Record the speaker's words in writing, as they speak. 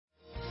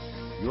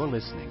You're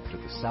listening to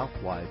the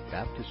Southwide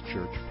Baptist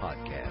Church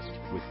podcast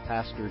with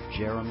Pastor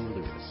Jeremy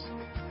Lewis.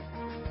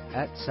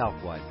 At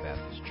Southwide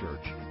Baptist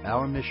Church,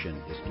 our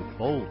mission is to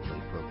boldly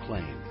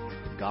proclaim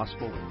the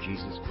gospel of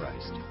Jesus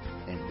Christ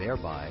and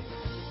thereby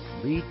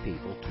lead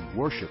people to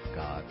worship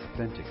God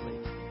authentically,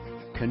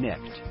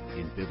 connect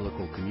in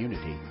biblical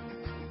community,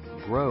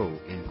 grow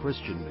in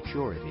Christian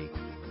maturity,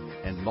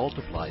 and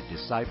multiply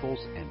disciples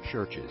and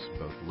churches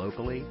both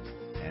locally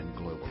and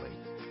globally.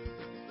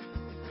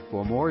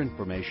 For more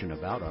information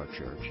about our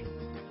church,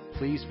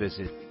 please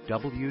visit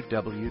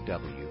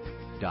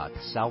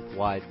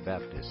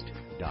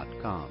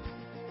www.southwidebaptist.com.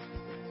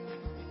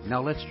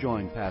 Now let's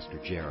join Pastor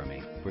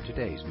Jeremy for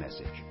today's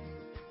message.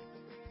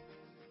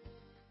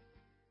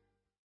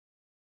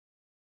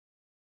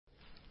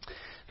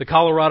 The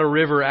Colorado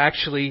River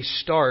actually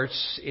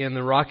starts in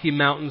the Rocky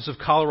Mountains of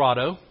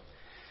Colorado,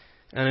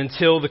 and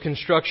until the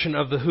construction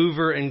of the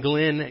Hoover and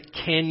Glen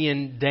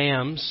Canyon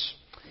dams,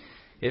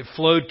 it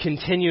flowed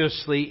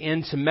continuously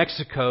into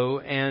Mexico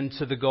and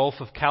to the Gulf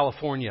of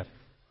California.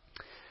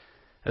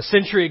 A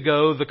century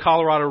ago, the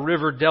Colorado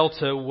River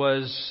Delta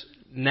was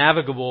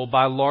navigable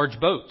by large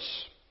boats.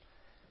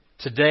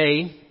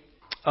 Today,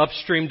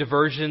 upstream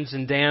diversions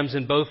and dams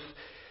in both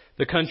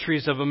the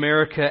countries of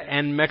America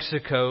and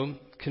Mexico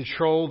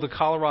control the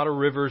Colorado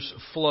River's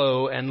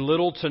flow, and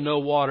little to no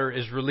water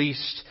is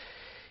released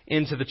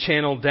into the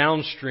channel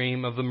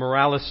downstream of the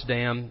Morales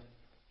Dam,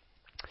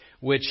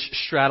 which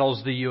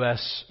straddles the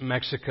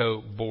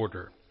U.S.-Mexico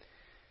border.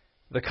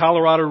 The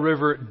Colorado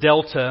River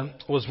Delta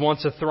was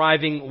once a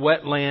thriving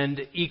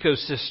wetland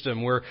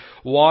ecosystem where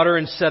water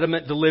and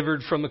sediment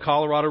delivered from the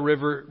Colorado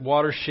River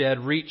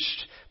watershed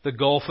reached the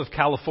Gulf of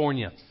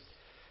California.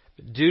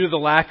 Due to the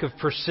lack of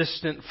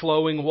persistent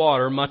flowing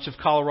water, much of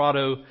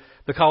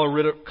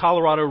the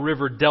Colorado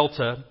River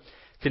Delta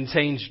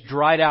contains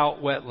dried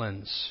out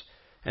wetlands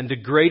and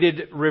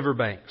degraded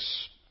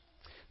riverbanks.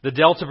 The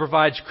Delta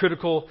provides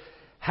critical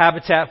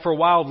habitat for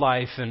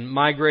wildlife and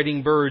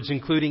migrating birds,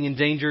 including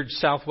endangered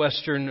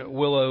southwestern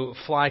willow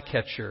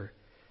flycatcher.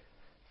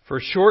 For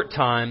a short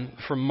time,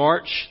 from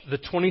March the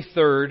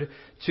 23rd,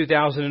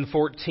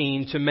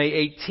 2014 to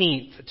May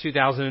 18th,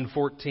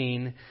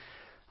 2014,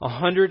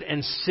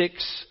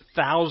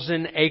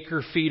 106,000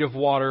 acre-feet of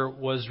water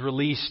was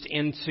released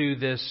into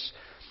this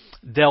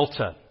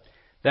delta.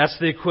 That's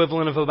the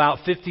equivalent of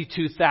about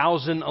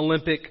 52,000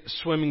 Olympic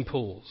swimming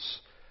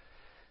pools.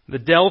 The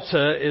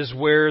delta is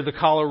where the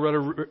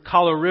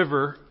Colorado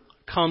River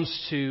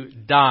comes to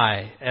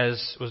die,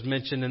 as was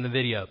mentioned in the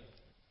video.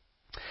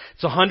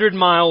 It's 100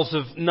 miles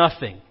of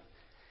nothing.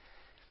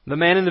 The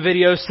man in the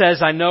video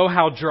says, "I know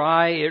how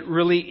dry it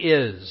really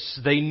is."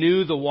 They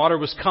knew the water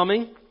was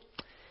coming.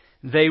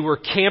 They were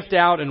camped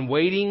out and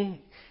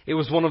waiting. It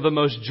was one of the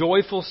most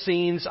joyful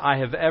scenes I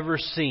have ever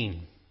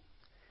seen.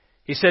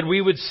 He said, "We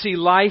would see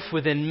life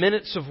within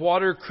minutes of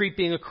water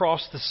creeping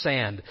across the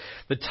sand.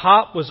 The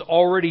top was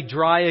already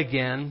dry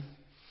again.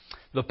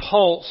 The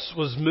pulse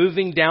was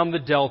moving down the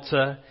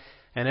delta,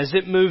 and as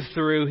it moved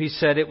through, he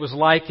said it was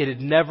like it had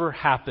never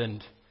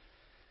happened.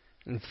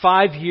 In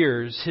 5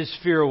 years, his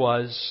fear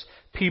was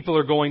people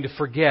are going to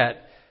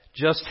forget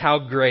just how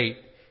great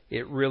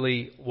it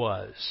really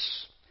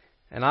was."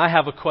 And I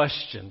have a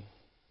question.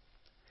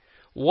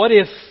 What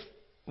if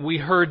we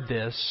heard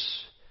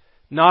this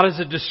not as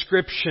a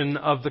description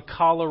of the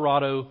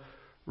Colorado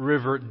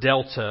River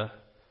Delta,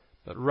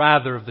 but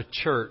rather of the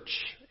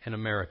church in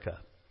America?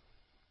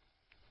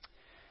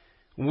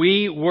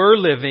 We were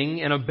living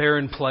in a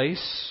barren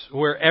place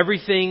where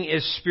everything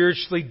is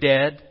spiritually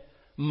dead,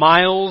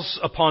 miles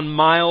upon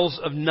miles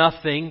of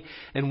nothing,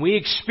 and we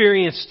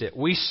experienced it.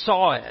 We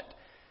saw it.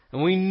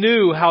 And we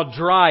knew how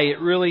dry it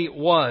really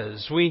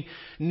was. We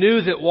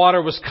knew that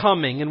water was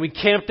coming, and we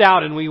camped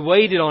out and we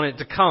waited on it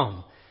to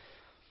come.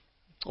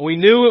 We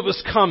knew it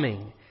was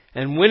coming,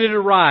 and when it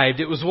arrived,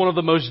 it was one of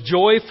the most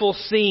joyful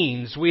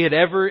scenes we had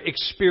ever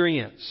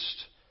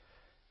experienced.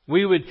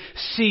 We would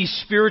see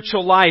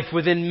spiritual life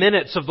within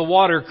minutes of the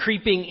water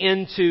creeping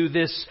into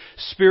this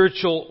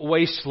spiritual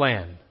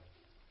wasteland.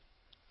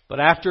 But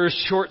after a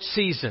short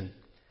season,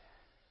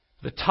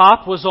 the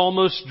top was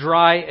almost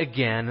dry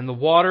again, and the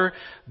water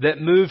that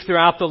moved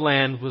throughout the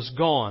land was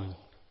gone.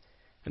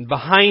 And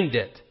behind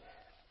it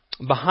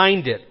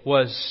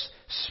was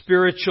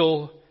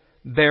spiritual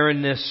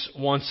barrenness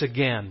once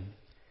again.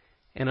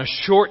 In a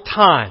short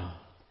time,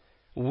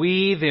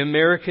 we, the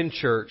American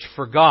church,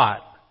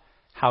 forgot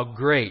how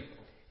great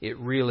it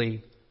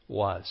really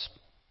was.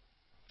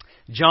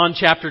 John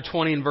chapter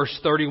 20 and verse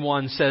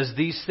 31 says,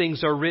 "These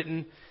things are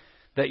written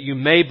that you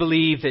may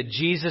believe that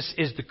Jesus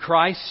is the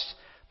Christ,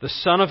 the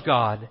Son of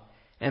God,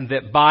 and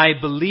that by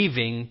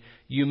believing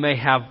you may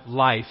have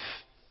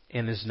life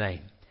in His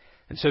name."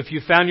 And so if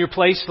you found your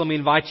place, let me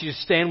invite you to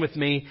stand with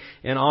me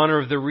in honor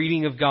of the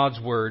reading of God's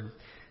Word.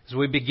 As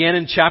we begin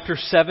in chapter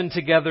 7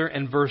 together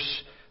and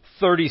verse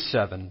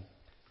 37,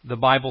 the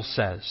Bible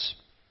says,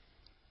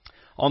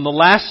 "On the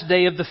last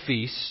day of the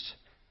feast,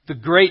 the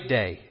great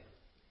day,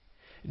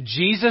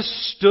 Jesus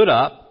stood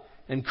up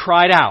and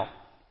cried out,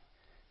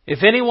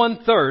 'If anyone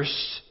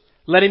thirsts,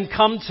 Let him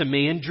come to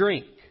me and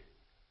drink.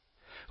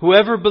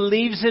 Whoever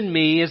believes in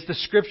me, as the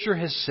Scripture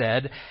has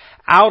said,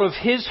 out of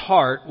his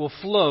heart will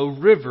flow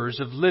rivers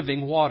of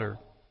living water.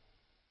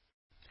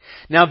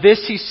 Now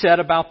this he said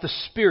about the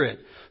Spirit,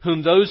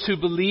 whom those who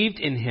believed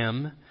in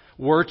him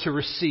were to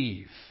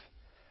receive.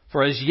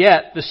 For as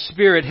yet the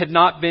Spirit had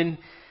not been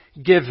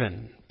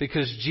given,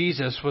 because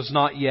Jesus was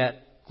not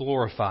yet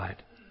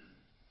glorified.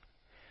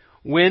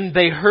 When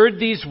they heard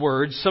these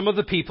words, some of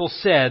the people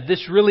said,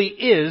 "This really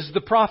is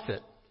the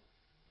prophet."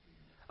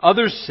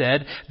 Others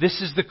said,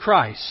 "This is the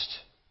Christ."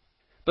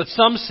 But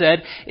some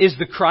said, "Is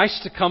the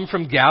Christ to come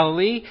from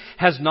Galilee?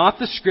 Has not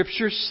the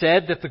Scripture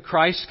said that the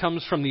Christ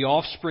comes from the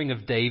offspring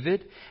of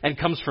David and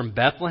comes from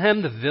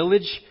Bethlehem, the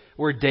village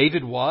where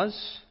David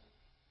was?"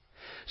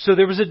 So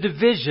there was a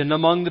division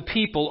among the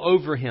people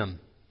over him.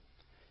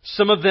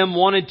 Some of them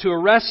wanted to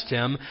arrest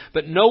him,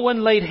 but no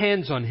one laid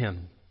hands on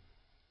him.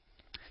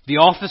 The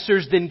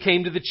officers then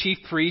came to the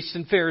chief priests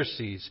and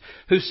Pharisees,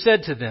 who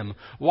said to them,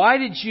 "Why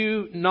did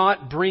you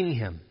not bring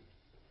him?"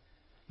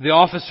 The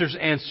officers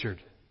answered,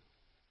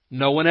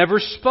 "No one ever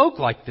spoke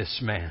like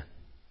this man."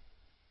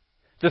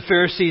 The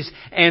Pharisees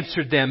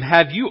answered them,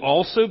 "Have you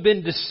also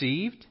been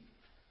deceived?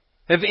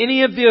 Have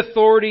any of the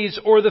authorities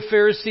or the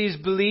Pharisees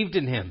believed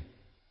in him?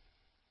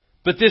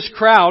 But this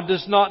crowd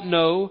does not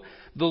know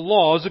the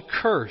law is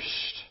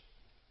accursed."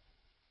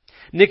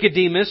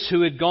 Nicodemus,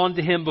 who had gone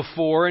to him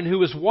before and who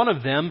was one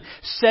of them,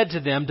 said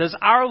to them, "Does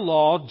our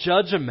law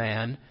judge a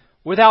man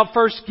without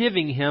first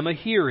giving him a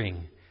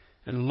hearing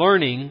and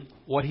learning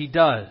what he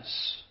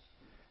does?"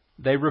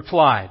 They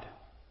replied,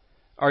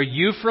 "Are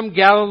you from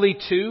Galilee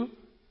too?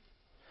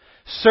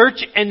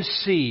 Search and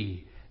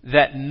see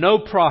that no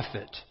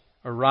prophet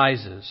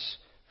arises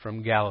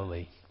from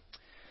Galilee."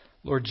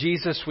 Lord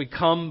Jesus, we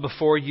come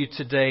before you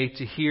today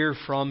to hear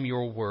from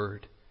your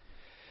word.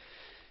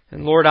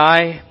 And Lord,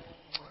 I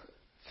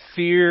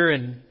fear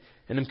and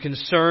am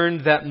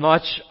concerned that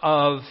much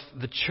of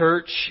the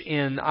church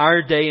in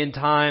our day and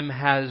time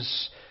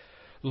has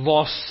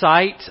lost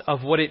sight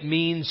of what it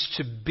means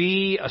to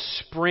be a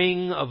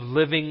spring of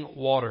living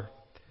water.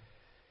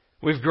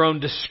 We've grown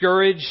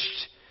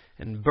discouraged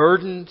and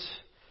burdened.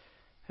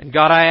 And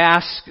God, I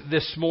ask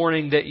this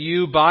morning that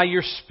you, by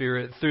your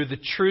Spirit, through the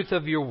truth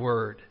of your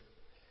word,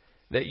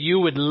 that you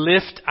would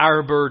lift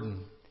our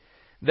burden,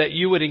 that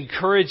you would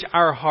encourage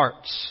our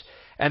hearts,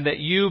 and that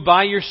you,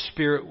 by your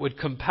Spirit, would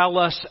compel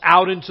us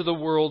out into the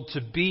world to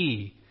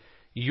be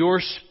your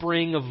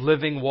spring of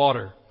living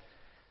water.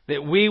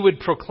 That we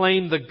would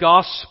proclaim the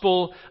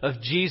gospel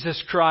of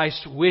Jesus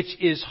Christ, which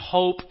is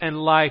hope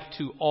and life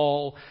to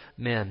all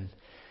men.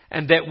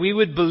 And that we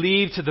would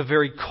believe to the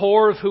very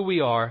core of who we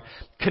are,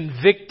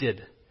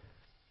 convicted,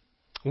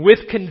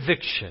 with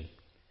conviction,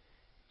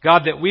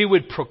 God, that we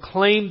would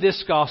proclaim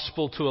this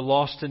gospel to a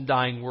lost and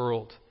dying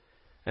world,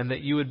 and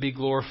that you would be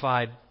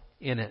glorified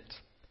in it.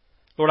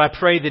 Lord, I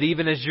pray that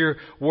even as your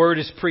word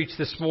is preached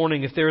this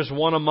morning, if there is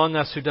one among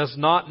us who does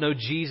not know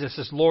Jesus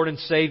as Lord and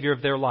Savior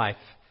of their life,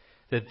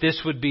 that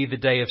this would be the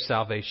day of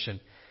salvation.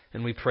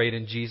 And we pray it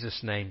in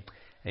Jesus' name.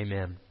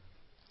 Amen.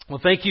 Well,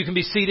 thank you. You can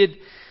be seated.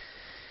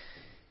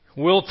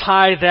 We'll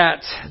tie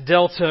that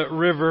Delta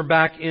River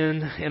back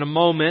in a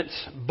moment,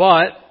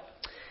 but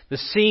the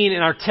scene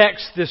in our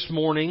text this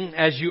morning,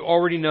 as you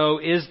already know,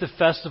 is the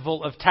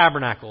Festival of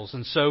Tabernacles.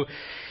 And so,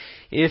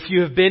 if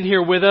you have been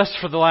here with us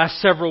for the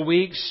last several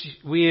weeks,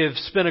 we have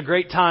spent a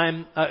great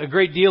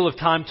deal of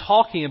time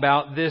talking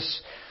about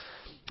this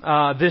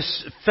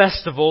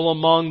festival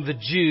among the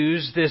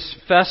Jews, this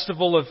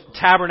Festival of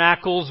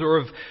Tabernacles or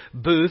of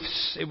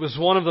Booths. It was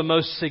one of the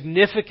most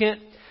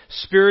significant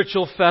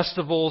spiritual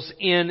festivals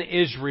in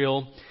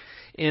Israel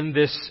in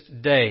this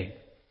day.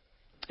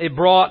 It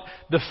brought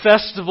the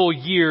festival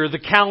year, the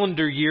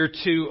calendar year,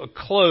 to a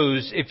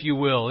close, if you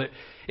will.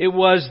 It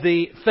was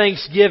the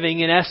Thanksgiving,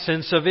 in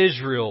essence, of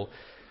Israel.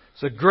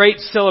 It's a great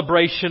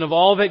celebration of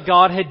all that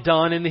God had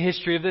done in the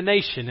history of the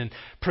nation and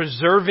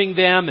preserving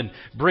them and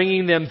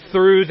bringing them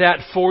through that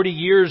 40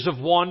 years of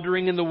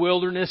wandering in the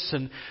wilderness.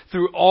 And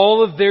through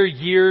all of their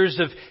years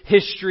of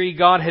history,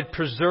 God had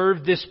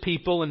preserved this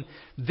people. And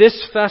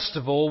this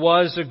festival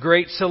was a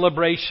great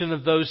celebration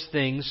of those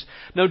things,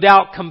 no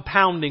doubt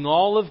compounding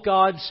all of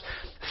God's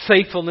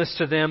faithfulness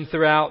to them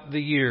throughout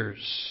the years.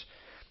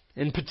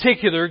 In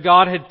particular,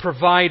 God had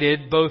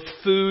provided both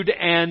food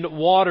and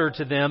water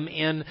to them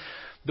in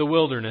the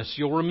wilderness.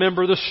 You'll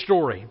remember the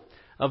story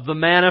of the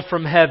manna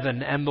from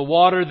heaven and the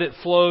water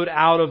that flowed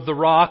out of the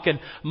rock. And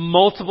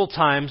multiple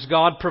times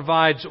God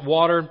provides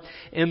water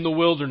in the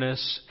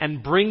wilderness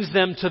and brings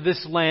them to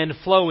this land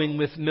flowing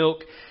with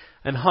milk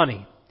and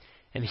honey.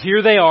 And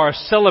here they are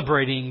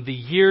celebrating the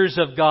years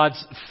of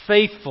God's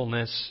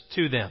faithfulness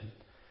to them.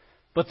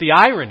 But the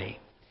irony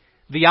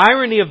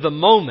of the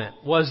moment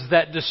was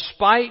that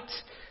despite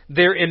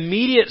their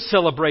immediate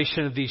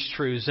celebration of these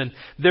truths and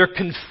their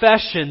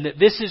confession that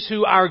this is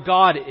who our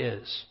God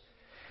is,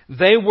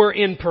 they were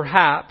in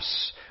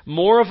perhaps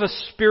more of a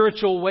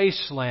spiritual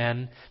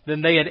wasteland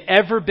than they had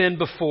ever been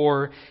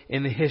before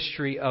in the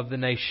history of the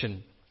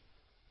nation.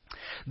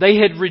 They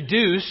had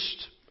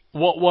reduced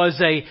what was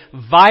a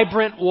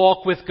vibrant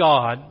walk with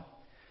God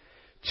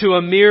to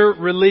a mere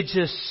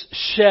religious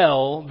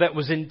shell that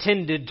was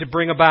intended to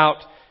bring about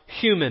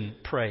human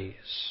praise.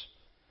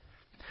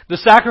 The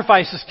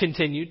sacrifices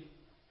continued.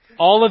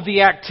 All of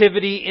the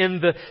activity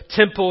in the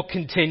temple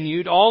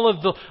continued. All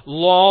of the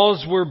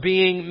laws were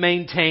being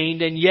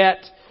maintained, and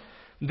yet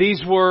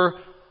these were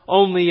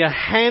only a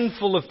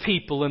handful of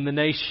people in the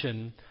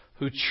nation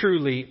who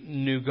truly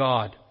knew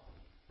God.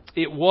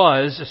 It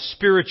was a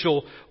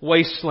spiritual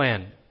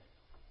wasteland.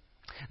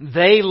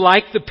 They,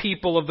 like the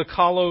people of the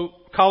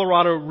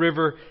Colorado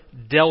River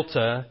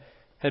Delta,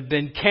 had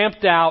been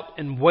camped out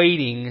and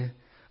waiting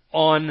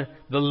on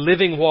the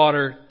living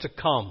water to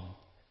come.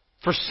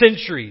 For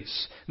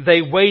centuries,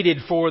 they waited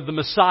for the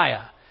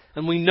Messiah.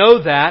 And we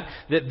know that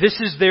this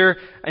is their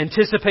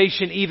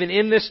anticipation even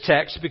in this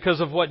text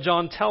because of what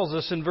John tells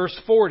us in verse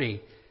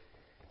 40.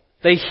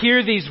 They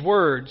hear these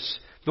words,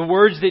 the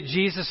words that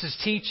Jesus is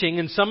teaching,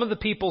 and some of the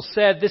people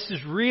said this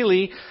is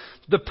really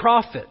the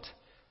prophet.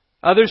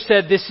 Others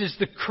said this is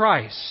the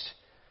Christ.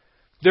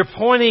 They're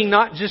pointing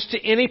not just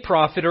to any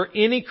prophet or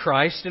any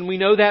Christ, and we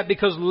know that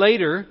because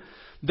later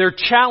they're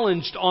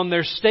challenged on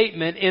their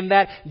statement in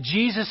that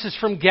Jesus is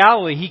from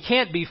Galilee. He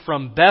can't be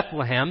from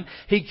Bethlehem.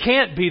 He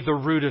can't be the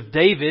root of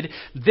David.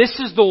 This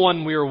is the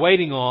one we are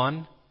waiting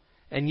on.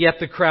 And yet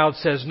the crowd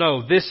says,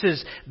 no, this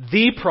is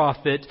the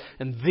prophet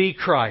and the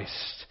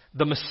Christ,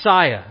 the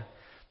Messiah,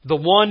 the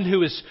one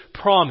who is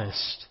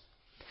promised.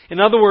 In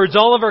other words,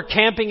 all of our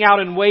camping out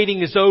and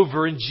waiting is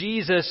over and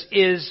Jesus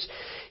is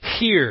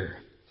here.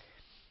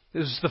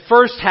 This is the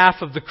first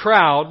half of the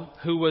crowd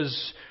who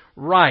was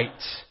right.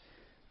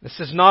 This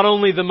is not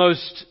only the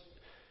most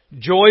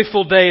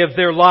joyful day of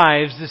their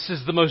lives, this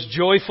is the most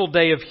joyful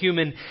day of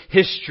human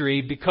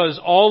history because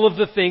all of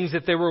the things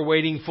that they were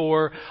waiting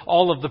for,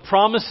 all of the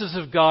promises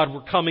of God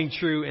were coming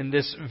true in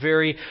this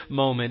very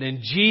moment. And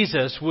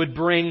Jesus would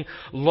bring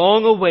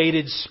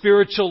long-awaited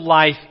spiritual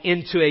life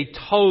into a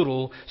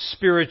total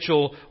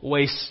spiritual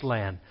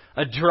wasteland.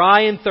 A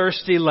dry and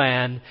thirsty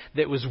land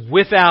that was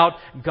without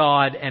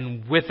God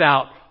and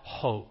without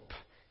hope.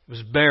 It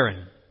was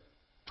barren.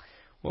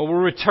 Well, we'll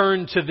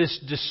return to this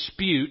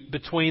dispute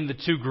between the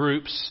two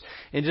groups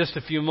in just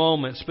a few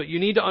moments, but you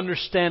need to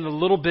understand a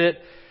little bit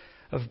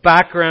of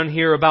background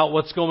here about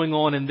what's going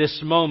on in this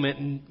moment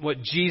and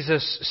what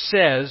Jesus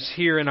says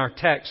here in our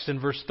text in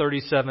verse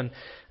 37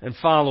 and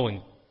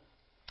following.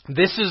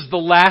 This is the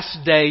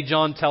last day,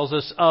 John tells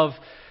us, of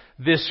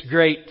this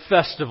great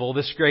festival,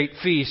 this great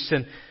feast,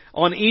 and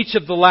on each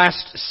of the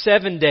last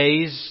 7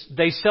 days,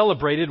 they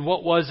celebrated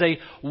what was a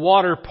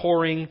water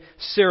pouring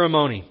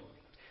ceremony.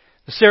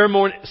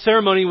 The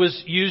ceremony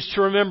was used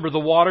to remember the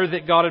water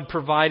that God had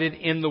provided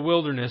in the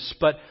wilderness.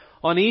 But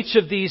on each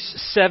of these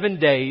 7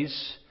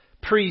 days,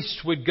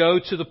 priests would go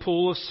to the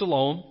pool of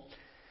Siloam,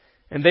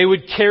 and they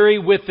would carry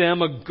with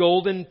them a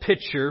golden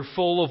pitcher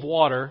full of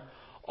water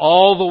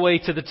all the way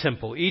to the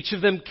temple. Each of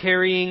them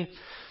carrying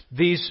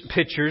these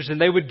pitchers,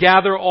 and they would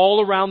gather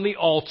all around the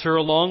altar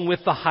along with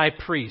the high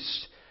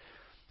priest.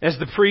 As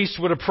the priest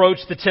would approach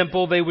the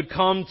temple, they would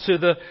come to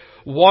the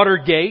water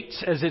gate,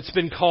 as it's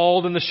been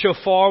called, and the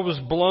shofar was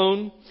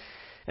blown.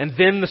 And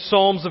then the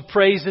psalms of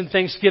praise and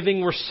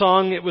thanksgiving were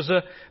sung. It was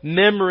a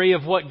memory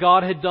of what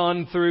God had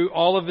done through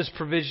all of His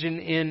provision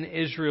in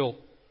Israel.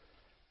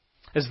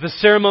 As the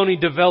ceremony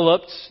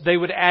developed, they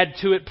would add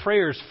to it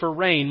prayers for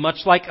rain,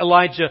 much like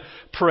Elijah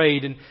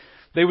prayed. And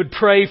they would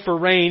pray for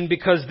rain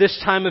because this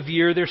time of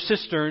year their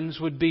cisterns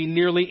would be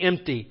nearly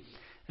empty.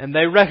 And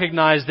they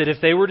recognized that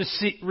if they were to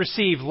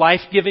receive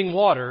life-giving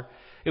water,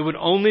 it would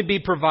only be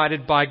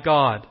provided by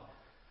God.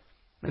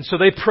 And so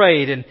they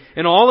prayed,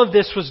 and all of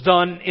this was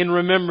done in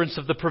remembrance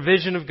of the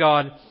provision of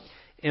God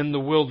in the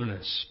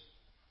wilderness.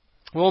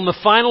 Well, on the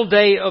final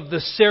day of the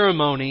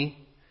ceremony,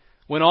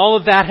 when all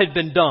of that had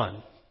been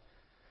done,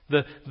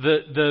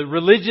 the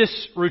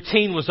religious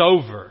routine was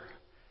over,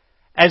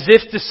 as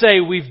if to say,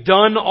 we've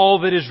done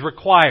all that is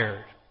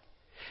required.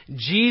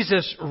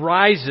 Jesus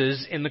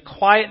rises in the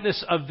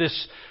quietness of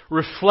this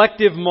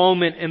reflective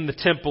moment in the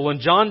temple, and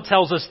John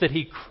tells us that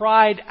He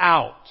cried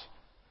out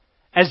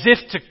as if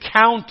to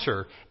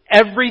counter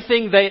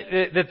everything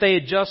that they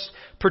had just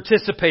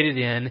participated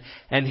in.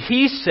 And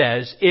He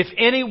says, if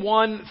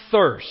anyone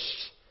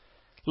thirsts,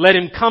 let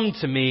him come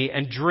to me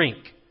and drink.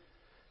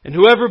 And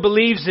whoever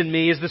believes in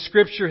me, as the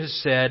Scripture has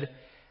said,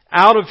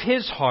 out of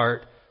his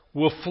heart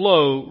will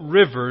flow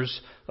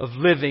rivers of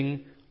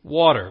living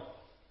water.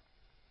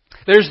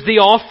 There's the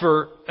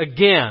offer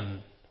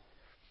again,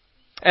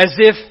 as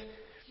if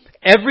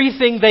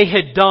everything they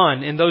had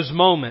done in those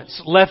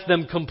moments left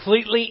them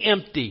completely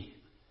empty,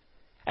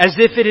 as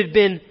if it had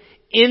been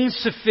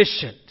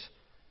insufficient.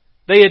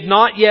 They had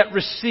not yet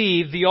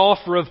received the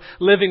offer of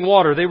living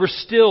water. They were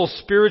still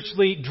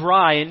spiritually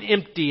dry and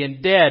empty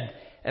and dead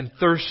and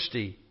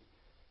thirsty.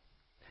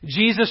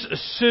 Jesus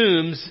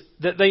assumes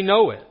that they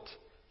know it,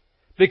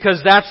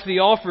 because that's the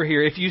offer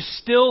here. If you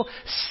still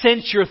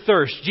sense your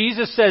thirst,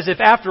 Jesus says, if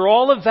after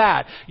all of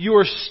that you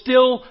are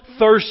still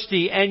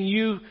thirsty and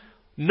you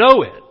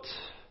know it,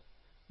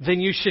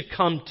 then you should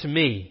come to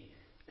me.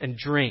 and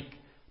drink,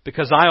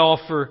 because I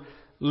offer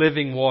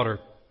living water.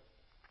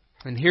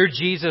 And here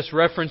Jesus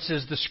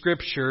references the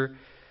Scripture.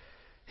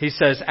 He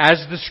says,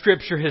 as the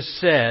Scripture has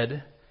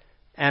said,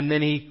 and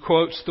then he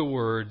quotes the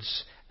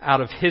words,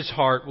 out of his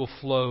heart will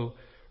flow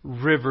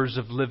rivers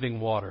of living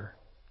water.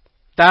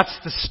 That's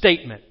the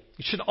statement.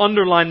 You should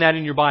underline that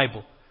in your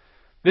Bible.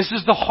 This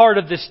is the heart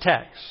of this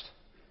text.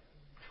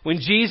 When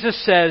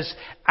Jesus says,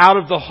 out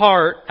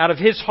of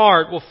his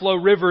heart will flow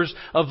rivers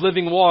of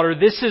living water,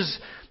 this is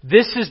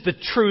the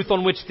truth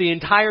on which the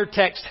entire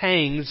text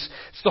hangs.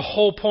 It's the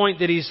whole point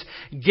that he's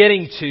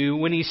getting to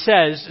when he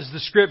says, as the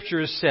Scripture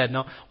has said.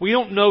 Now, we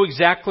don't know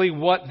exactly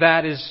what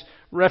that is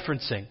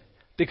referencing,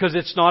 because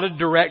it's not a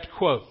direct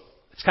quote.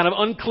 It's kind of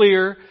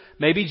unclear.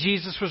 Maybe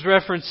Jesus was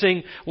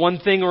referencing one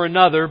thing or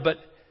another, but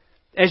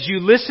as you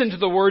listen to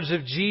the words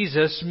of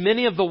Jesus,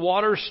 many of the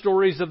water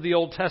stories of the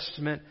Old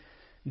Testament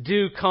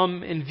do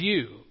come in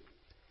view.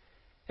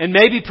 And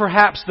maybe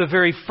perhaps the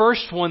very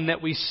first one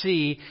that we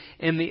see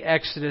in the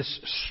Exodus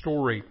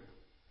story.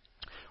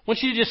 I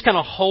want you to just kind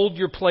of hold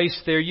your place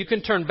there. You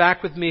can turn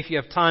back with me if you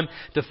have time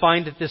to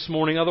find it this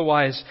morning.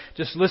 Otherwise,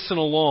 just listen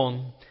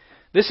along.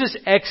 This is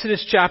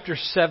Exodus chapter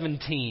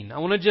 17. I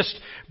want to just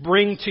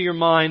bring to your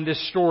mind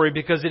this story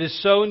because it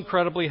is so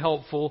incredibly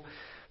helpful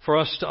for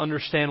us to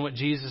understand what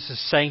Jesus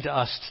is saying to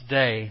us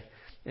today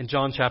in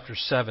John chapter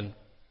 7.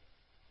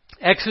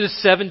 Exodus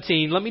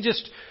 17, let me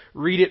just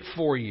read it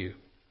for you. It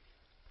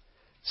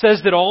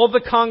says that all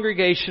the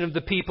congregation of the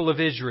people of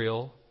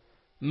Israel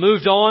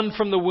moved on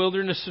from the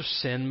wilderness of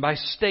sin by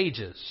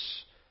stages,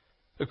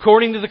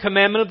 according to the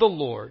commandment of the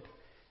Lord,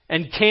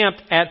 and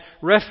camped at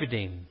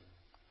Rephidim.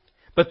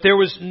 But there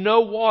was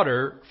no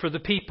water for the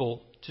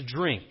people to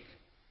drink.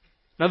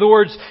 In other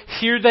words,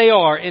 here they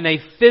are in a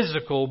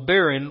physical,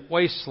 barren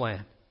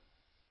wasteland.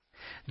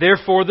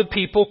 Therefore the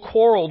people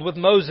quarreled with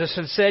Moses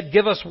and said,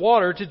 "Give us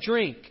water to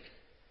drink."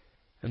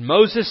 And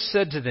Moses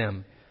said to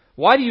them,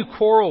 "Why do you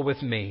quarrel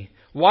with me?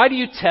 Why do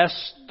you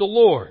test the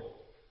Lord?"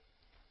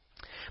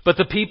 But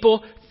the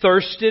people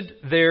thirsted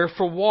there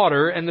for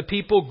water, and the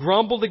people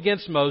grumbled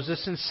against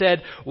Moses and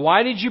said,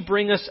 "Why did you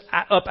bring us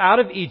up out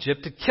of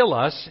Egypt to kill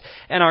us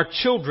and our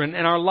children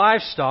and our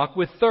livestock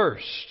with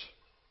thirst?"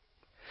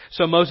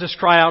 So Moses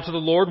cried out to the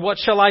Lord, "What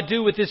shall I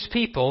do with this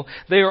people?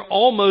 They are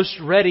almost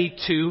ready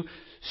to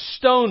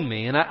stone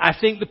me." And I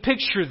think the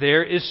picture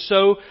there is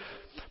so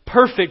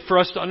perfect for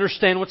us to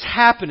understand what's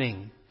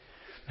happening.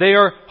 They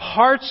are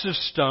hearts of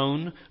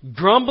stone,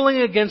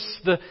 grumbling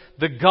against the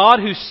God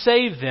who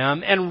saved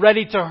them and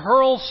ready to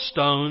hurl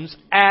stones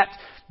at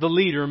the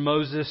leader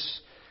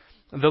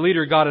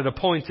God had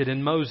appointed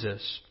in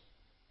Moses.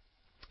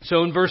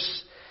 So in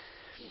verse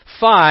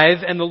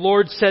 5, and the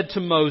Lord said to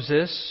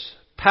Moses,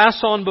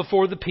 "Pass on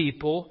before the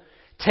people,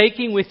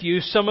 taking with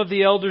you some of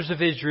the elders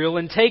of Israel,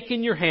 and take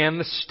in your hand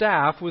the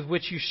staff with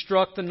which you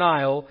struck the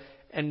Nile,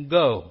 and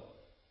go.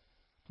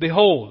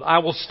 Behold, I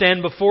will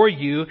stand before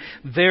you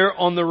there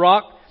on the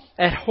rock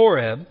at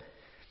Horeb,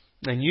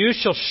 and you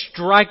shall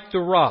strike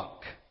the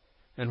rock,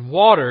 and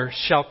water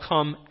shall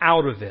come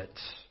out of it.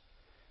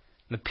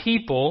 The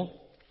people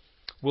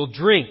will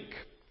drink."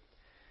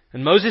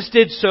 And Moses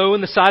did so in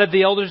the sight of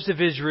the elders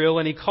of Israel,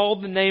 and he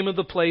called the name of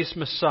the place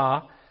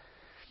Massah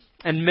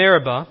and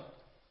Meribah,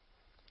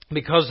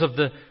 because of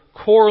the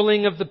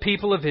quarreling of the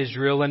people of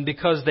Israel, and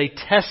because they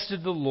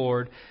tested the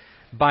Lord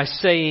by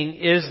saying,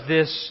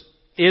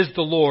 Is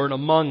the Lord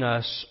among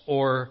us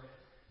or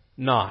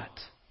not?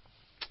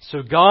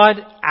 So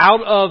God,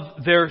 out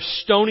of their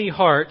stony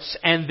hearts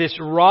and this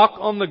rock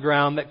on the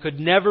ground that could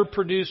never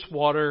produce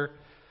water,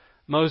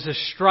 Moses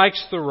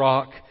strikes the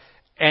rock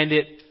and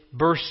it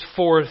bursts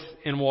forth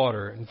in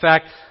water. In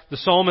fact, the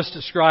psalmist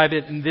described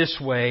it in this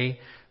way,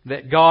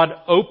 that God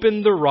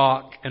opened the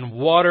rock and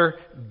water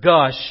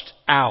gushed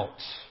out.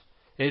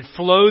 It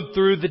flowed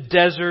through the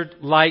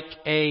desert like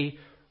a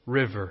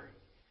river.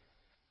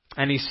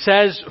 And he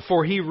says,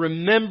 "For he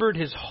remembered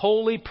his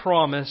holy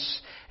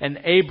promise and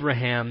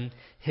Abraham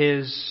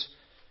his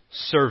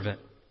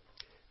servant."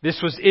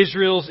 This was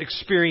Israel's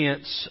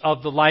experience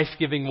of the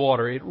life-giving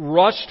water. It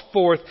rushed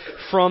forth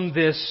from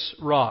this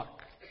rock.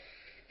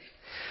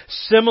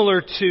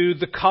 Similar to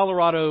the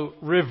Colorado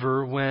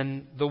River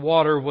when the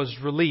water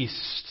was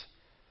released.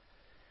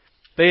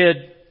 They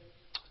had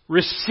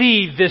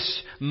received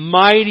this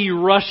mighty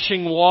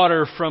rushing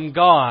water from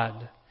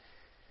God.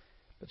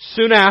 But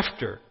soon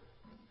after,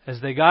 as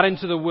they got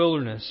into the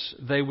wilderness,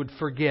 they would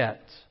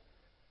forget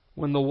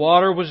when the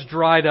water was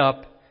dried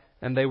up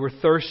and they were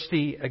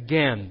thirsty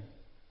again.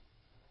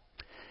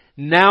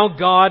 Now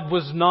God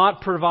was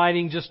not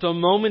providing just a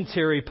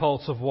momentary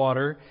pulse of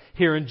water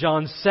here in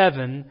John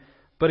 7,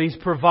 but He's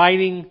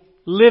providing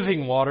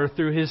living water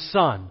through His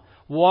Son.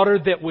 Water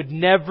that would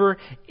never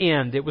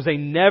end. It was a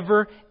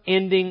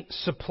never-ending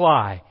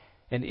supply.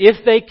 And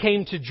if they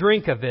came to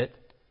drink of it,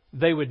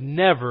 they would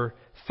never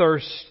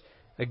thirst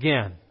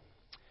again.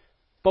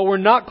 But we're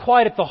not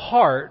quite at the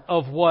heart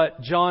of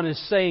what John is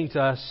saying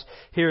to us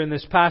here in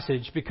this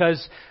passage,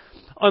 because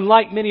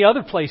unlike many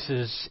other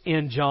places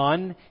in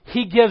John,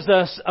 he gives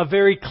us a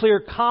very clear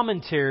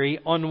commentary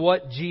on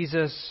what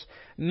Jesus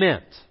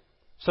meant.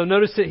 So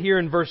notice it here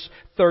in verse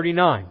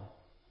 39.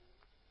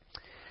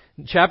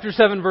 In chapter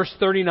 7, verse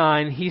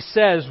 39, he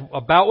says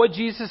about what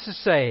Jesus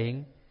is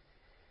saying,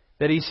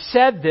 that he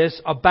said this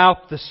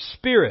about the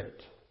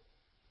Spirit,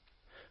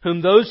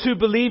 whom those who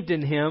believed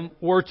in him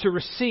were to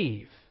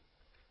receive.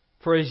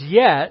 For as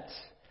yet,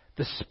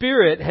 the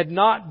Spirit had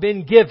not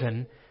been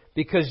given,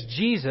 because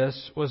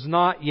Jesus was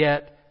not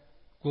yet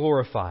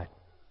glorified.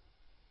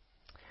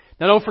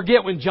 Now don't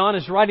forget, when John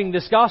is writing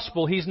this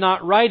gospel, he's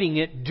not writing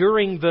it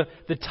during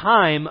the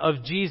time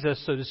of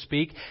Jesus, so to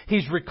speak.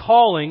 He's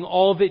recalling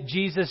all that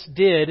Jesus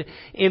did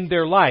in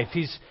their life.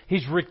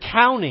 He's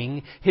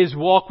recounting his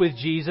walk with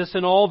Jesus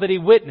and all that he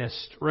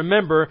witnessed.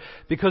 Remember,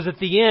 because at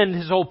the end,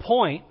 his whole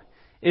point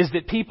is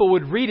that people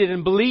would read it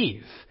and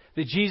believe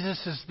that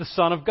Jesus is the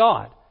Son of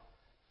God.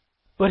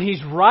 But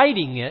he's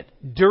writing it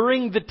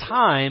during the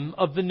time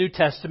of the New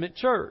Testament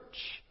church.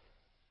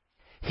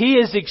 He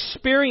is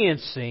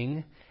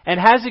experiencing and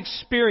has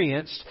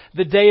experienced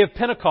the day of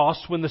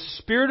Pentecost, when the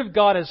Spirit of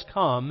God has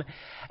come,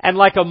 and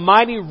like a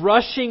mighty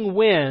rushing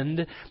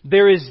wind,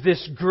 there is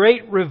this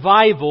great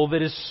revival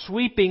that is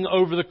sweeping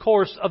over the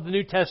course of the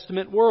New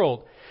Testament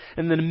world.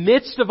 In the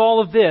midst of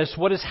all of this,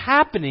 what is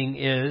happening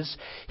is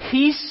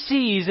he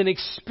sees and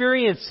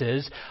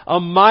experiences a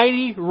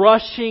mighty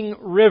rushing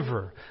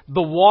river,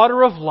 the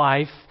water of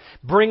life,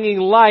 bringing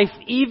life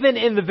even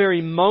in the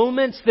very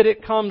moments that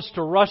it comes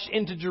to rush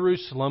into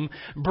Jerusalem,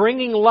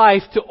 bringing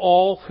life to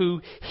all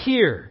who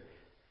hear.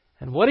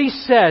 And what he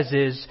says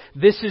is,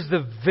 this is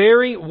the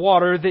very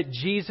water that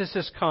Jesus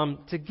has come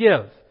to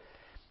give.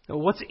 Now,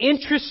 what's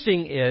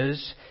interesting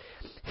is,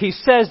 he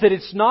says that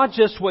it's not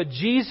just what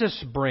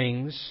Jesus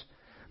brings,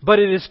 but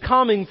it is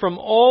coming from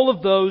all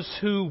of those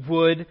who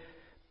would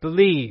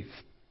believe.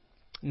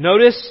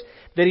 Notice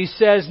that he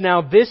says,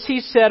 now this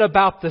he said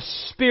about the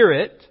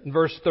Spirit, in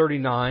verse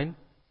 39,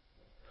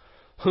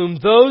 whom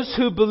those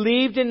who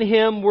believed in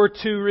him were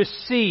to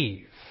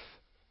receive.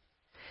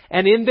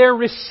 And in their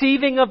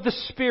receiving of the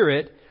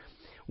Spirit,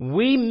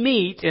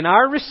 in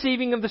our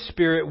receiving of the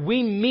Spirit,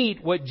 we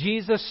meet what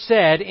Jesus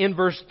said in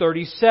verse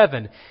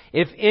 37.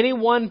 If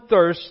anyone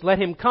thirsts, let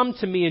him come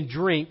to me and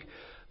drink.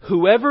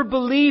 Whoever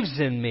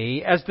believes in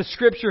me, as the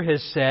Scripture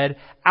has said,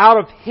 out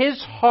of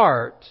his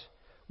heart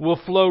will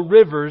flow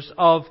rivers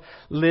of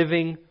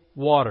living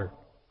water.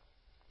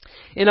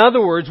 In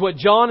other words, what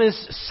John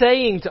is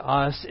saying to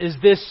us is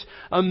this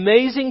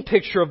amazing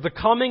picture of the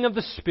coming of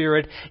the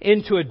Spirit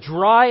into a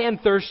dry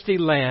and thirsty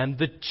land.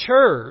 The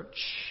church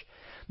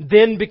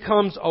then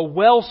becomes a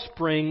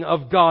wellspring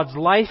of God's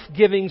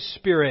life-giving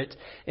Spirit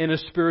in a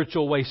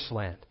spiritual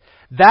wasteland.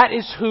 That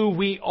is who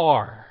we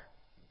are.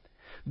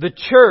 The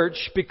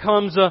church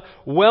becomes a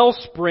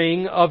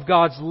wellspring of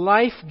God's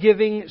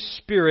life-giving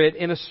Spirit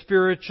in a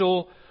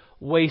spiritual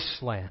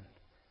wasteland.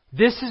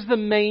 This is the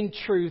main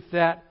truth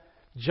that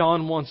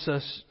John wants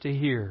us to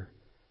hear.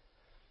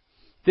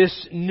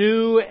 This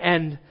new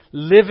and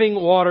living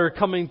water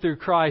coming through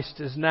Christ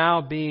is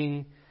now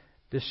being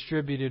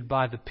distributed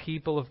by the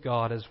people of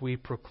God as we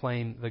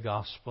proclaim the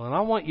gospel. And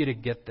I want you to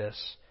get this.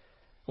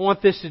 I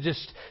want this to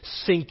just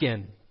sink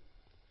in.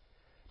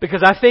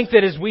 Because I think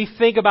that as we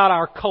think about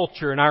our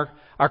culture and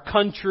our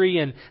country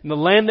and the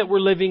land that we're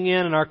living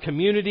in and our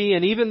community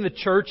and even the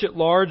church at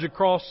large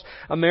across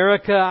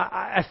America,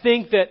 I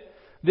think that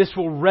this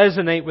will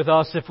resonate with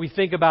us if we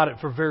think about it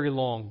for very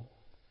long.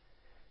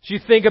 As you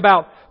think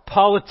about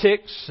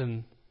politics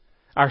and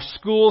our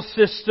school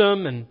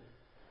system and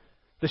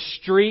the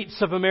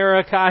streets of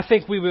America, I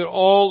think we would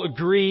all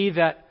agree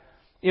that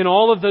in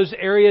all of those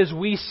areas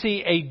we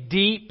see a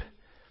deep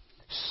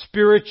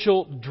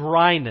spiritual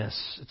dryness.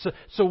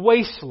 It's a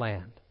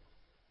wasteland.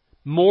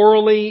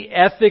 Morally,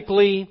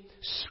 ethically,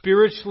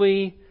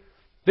 spiritually,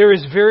 there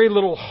is very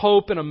little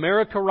hope in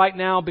America right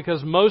now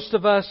because most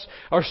of us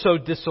are so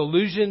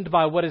disillusioned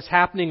by what is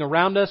happening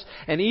around us.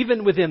 And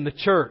even within the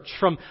church,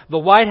 from the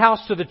White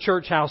House to the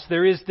church house,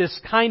 there is this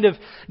kind of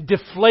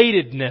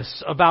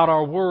deflatedness about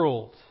our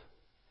world.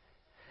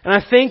 And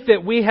I think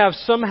that we have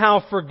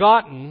somehow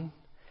forgotten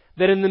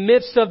that in the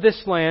midst of this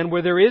land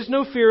where there is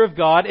no fear of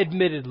God,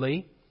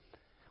 admittedly,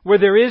 where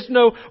there is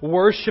no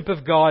worship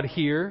of God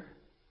here,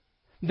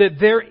 that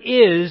there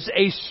is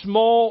a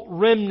small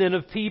remnant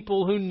of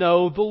people who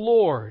know the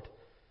Lord.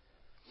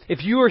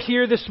 If you are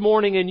here this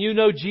morning and you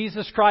know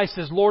Jesus Christ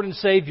as Lord and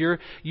Savior,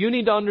 you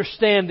need to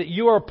understand that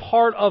you are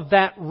part of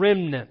that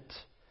remnant.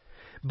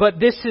 But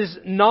this is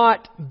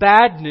not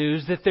bad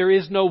news that there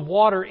is no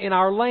water in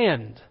our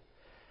land.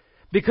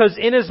 Because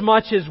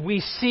inasmuch as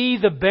we see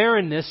the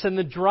barrenness and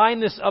the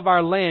dryness of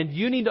our land,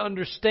 you need to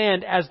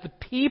understand as the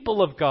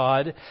people of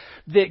God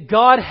that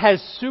God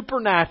has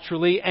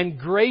supernaturally and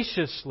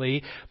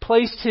graciously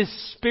placed His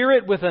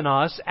Spirit within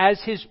us as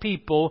His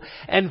people.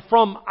 And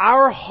from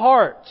our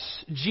hearts,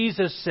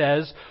 Jesus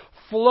says,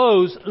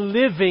 flows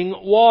living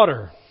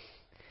water.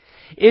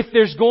 If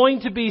there's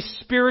going to be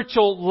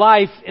spiritual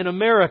life in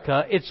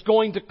America, it's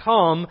going to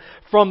come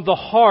from the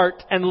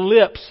heart and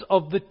lips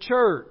of the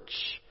church,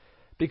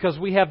 because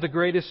we have the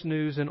greatest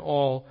news in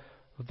all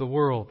of the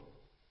world.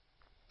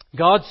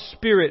 God's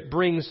Spirit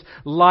brings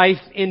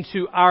life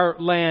into our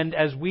land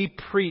as we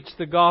preach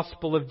the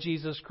gospel of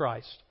Jesus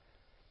Christ.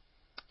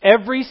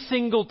 Every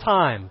single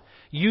time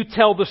you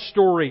tell the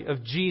story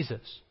of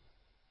Jesus,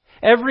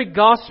 every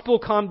gospel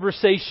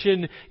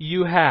conversation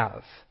you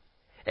have,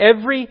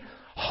 every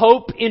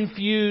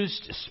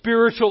hope-infused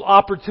spiritual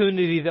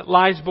opportunity that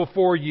lies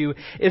before you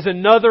is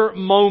another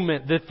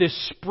moment that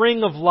this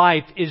spring of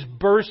life is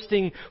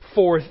bursting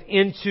forth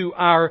into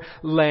our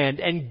land.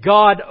 And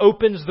God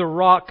opens the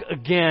rock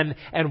again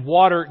and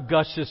water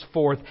gushes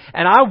forth.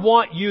 And I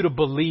want you to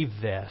believe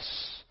this.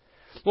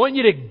 I want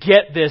you to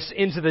get this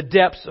into the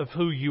depths of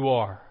who you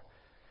are.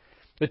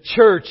 The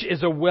church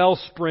is a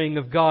wellspring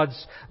of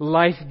God's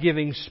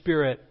life-giving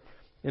Spirit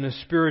in a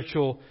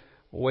spiritual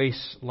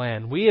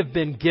wasteland. We have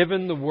been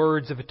given the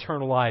words of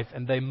eternal life,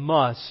 and they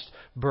must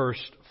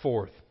burst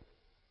forth.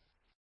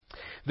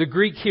 The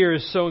Greek here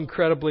is so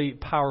incredibly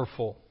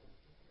powerful.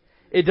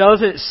 It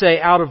doesn't say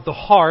out of the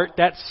heart.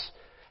 That's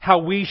how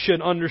we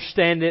should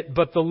understand it,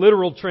 but the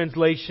literal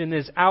translation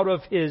is out of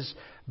his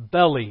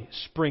belly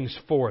springs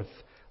forth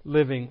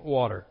living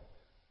water.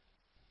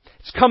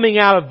 It's coming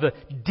out of the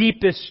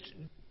deepest,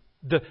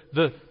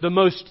 the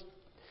most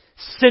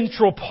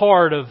central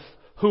part of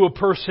who a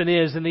person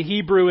is. In the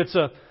Hebrew, it's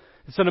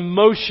an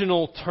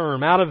emotional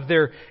term, out of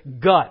their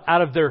gut,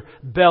 out of their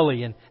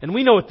belly. And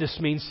we know what this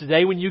means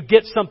today. When you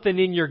get something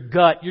in your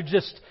gut,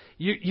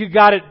 you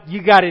got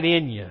it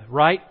in you,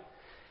 right?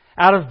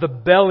 Out of the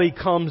belly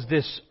comes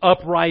this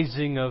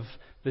uprising of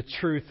the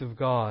truth of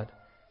God.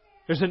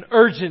 There's an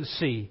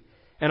urgency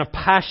and a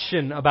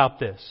passion about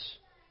this.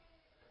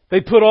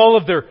 They put all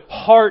of their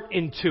heart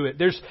into it.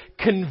 There's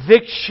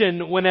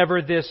conviction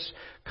whenever this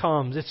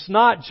comes. It's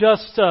not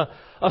just a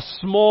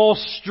small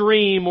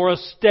stream or a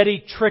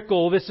steady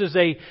trickle. This is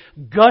a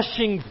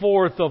gushing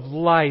forth of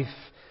life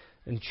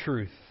and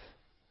truth.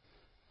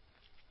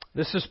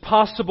 This is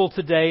possible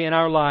today in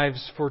our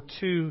lives for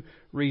two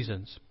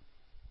reasons.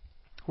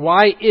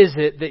 Why is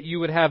it that you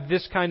would have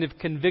this kind of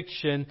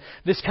conviction,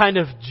 this kind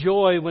of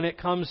joy when it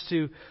comes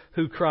to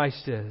who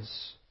Christ is?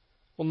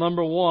 Well,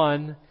 number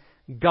one,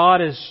 God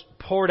has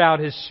poured out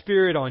His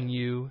Spirit on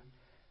you,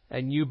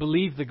 and you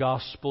believe the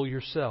gospel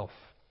yourself.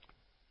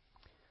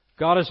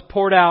 God has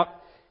poured out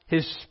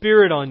His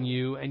Spirit on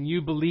you, and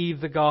you believe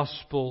the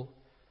gospel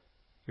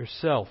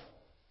yourself.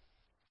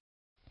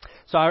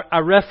 So I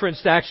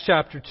referenced Acts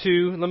chapter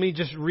 2. Let me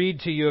just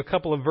read to you a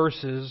couple of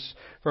verses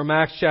from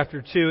Acts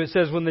chapter 2. It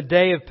says, when the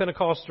day of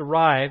Pentecost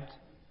arrived,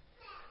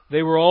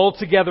 they were all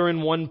together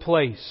in one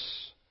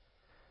place.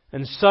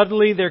 And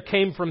suddenly there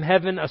came from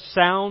heaven a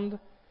sound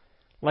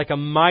like a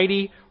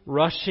mighty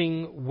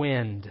rushing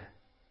wind,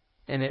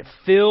 and it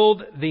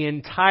filled the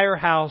entire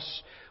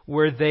house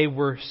where they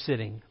were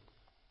sitting.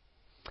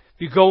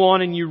 If you go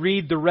on and you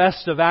read the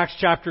rest of Acts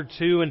chapter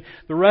 2 and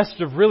the rest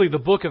of really the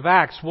book of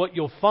Acts, what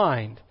you'll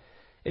find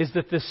is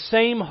that the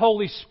same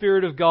Holy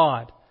Spirit of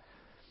God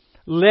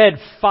led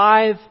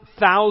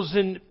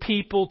 5,000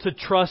 people to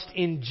trust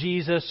in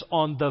Jesus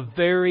on the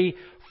very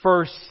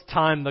first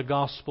time the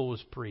gospel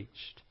was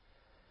preached.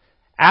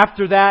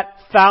 After that,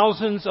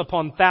 thousands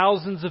upon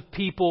thousands of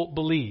people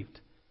believed.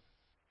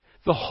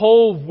 The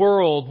whole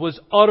world was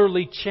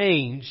utterly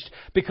changed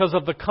because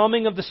of the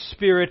coming of the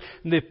Spirit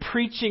and the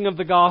preaching of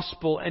the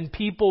gospel and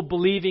people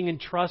believing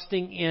and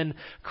trusting in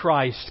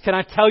Christ. Can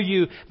I tell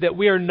you that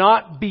we are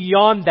not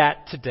beyond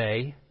that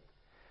today?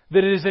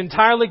 That it is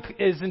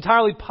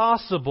entirely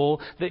possible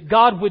that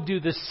God would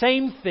do the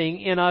same thing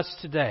in us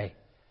today.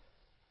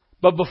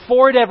 But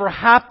before it ever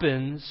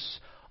happens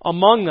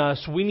among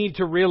us, we need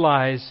to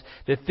realize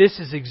that this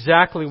is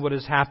exactly what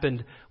has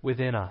happened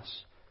within us.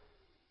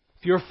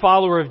 If you're a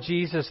follower of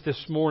Jesus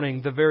this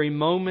morning, the very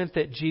moment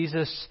that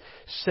Jesus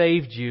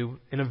saved you,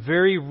 in a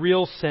very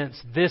real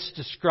sense, this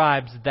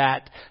describes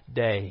that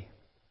day.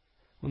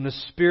 When the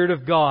Spirit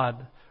of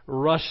God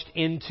rushed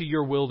into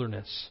your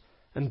wilderness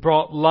and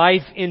brought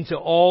life into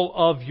all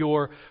of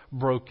your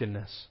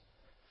brokenness.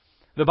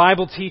 The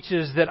Bible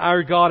teaches that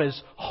our God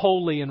is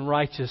holy and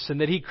righteous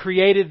and that He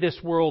created this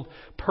world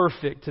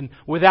perfect and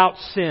without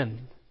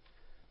sin.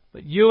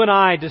 But you and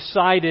I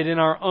decided in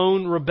our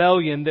own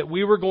rebellion that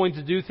we were going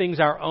to do things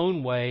our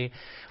own way.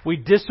 We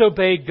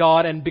disobeyed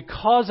God, and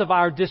because of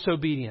our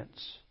disobedience,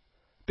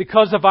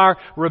 because of our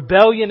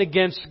rebellion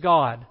against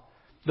God,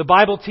 the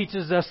Bible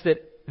teaches us that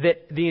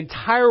the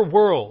entire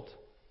world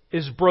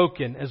is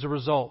broken as a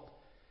result.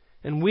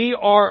 And we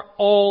are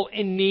all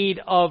in need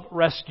of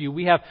rescue.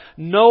 We have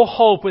no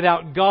hope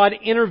without God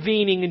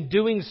intervening and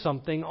doing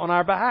something on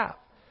our behalf.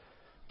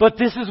 But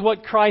this is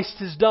what Christ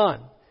has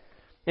done.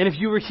 And if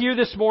you were here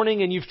this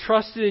morning and you've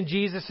trusted in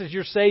Jesus as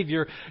your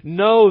Savior,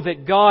 know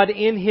that God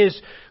in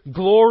His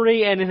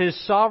glory and in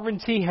His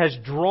sovereignty has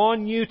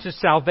drawn you to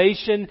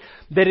salvation,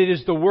 that it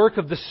is the work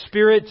of the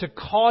Spirit to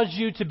cause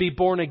you to be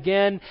born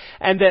again,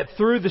 and that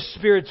through the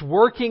Spirit's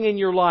working in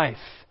your life,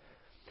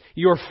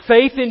 Your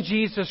faith in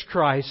Jesus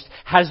Christ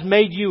has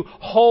made you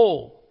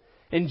whole.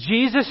 And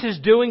Jesus is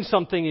doing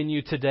something in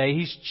you today.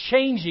 He's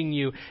changing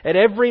you at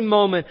every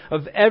moment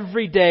of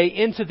every day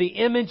into the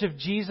image of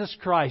Jesus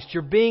Christ.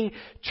 You're being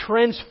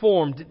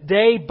transformed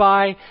day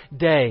by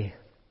day.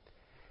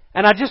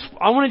 And I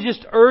want to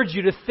just urge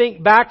you to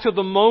think back to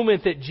the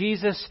moment that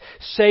Jesus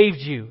saved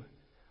you.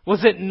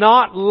 Was it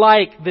not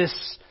like this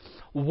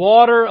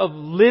water of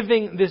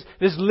living,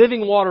 this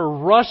living water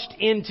rushed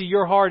into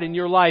your heart and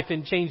your life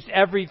and changed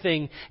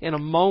everything in a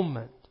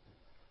moment?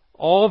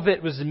 All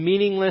that was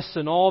meaningless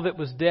and all that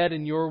was dead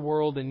in your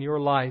world and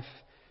your life,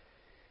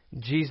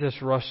 Jesus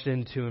rushed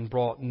into and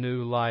brought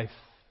new life.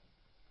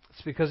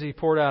 It's because He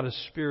poured out His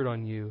Spirit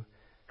on you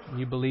and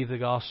you believe the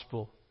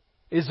gospel.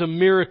 It is a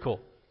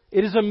miracle.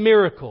 It is a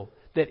miracle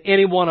that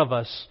any one of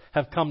us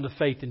have come to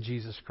faith in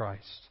Jesus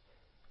Christ.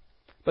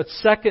 But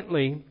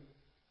secondly,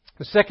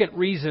 the second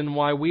reason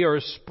why we are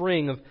a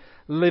spring of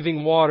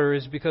living water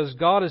is because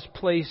God has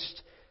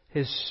placed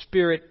His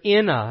Spirit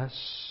in us,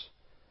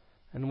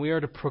 and we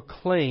are to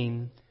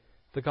proclaim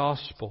the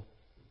gospel.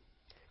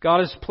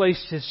 God has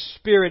placed His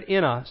Spirit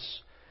in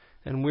us,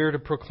 and we're to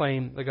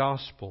proclaim the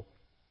gospel.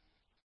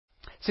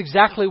 It's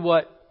exactly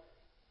what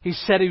He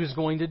said He was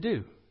going to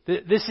do.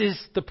 This is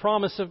the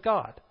promise of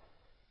God.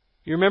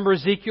 You remember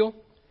Ezekiel?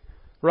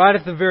 Right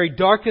at the very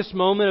darkest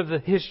moment of the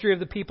history of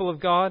the people of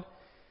God,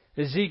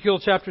 Ezekiel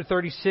chapter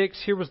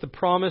 36, here was the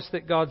promise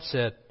that God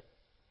said.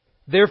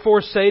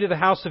 Therefore say to the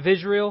house of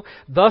Israel,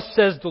 thus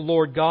says the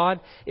Lord God,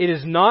 it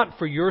is not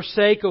for your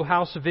sake, O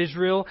house of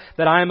Israel,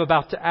 that I am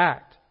about to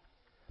act,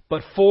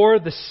 but for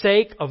the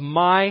sake of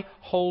my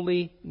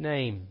holy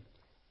name,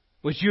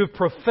 which you have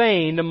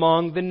profaned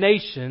among the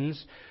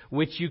nations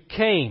which you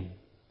came.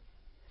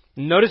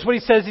 Notice what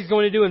He says He's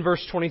going to do in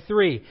verse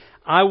 23.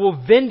 I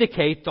will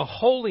vindicate the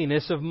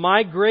holiness of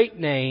my great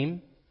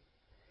name.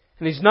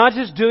 And He's not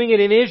just doing it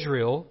in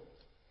Israel.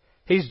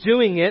 He's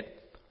doing it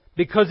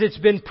because it's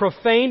been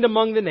profaned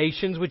among the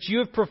nations, which you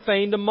have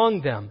profaned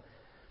among them.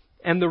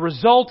 And the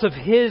result of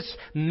His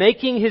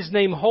making His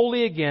name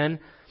holy again,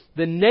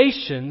 the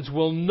nations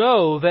will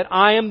know that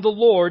I am the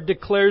Lord,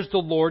 declares the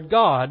Lord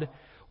God,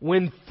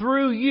 when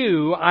through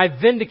you I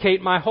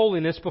vindicate my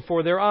holiness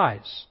before their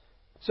eyes.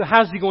 So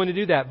how's He going to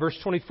do that? Verse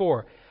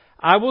 24.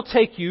 I will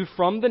take you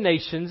from the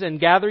nations and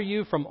gather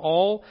you from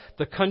all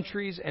the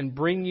countries and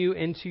bring you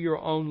into your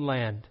own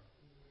land.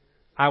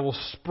 I will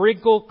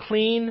sprinkle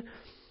clean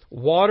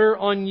water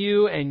on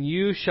you, and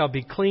you shall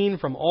be clean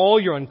from all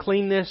your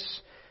uncleanness,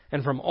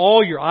 and from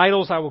all your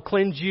idols I will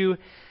cleanse you,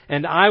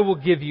 and I will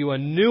give you a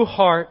new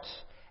heart,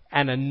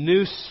 and a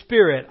new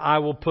spirit I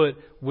will put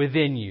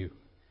within you.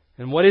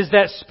 And what is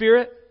that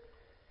spirit?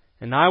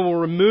 And I will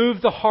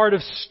remove the heart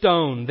of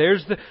stone.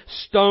 There's the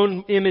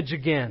stone image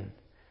again.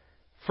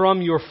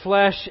 From your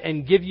flesh,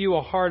 and give you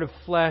a heart of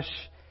flesh,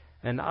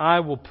 and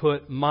I will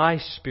put my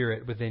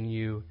Spirit within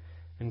you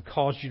and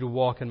cause you to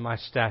walk in my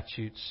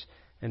statutes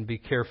and be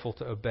careful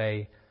to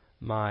obey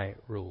my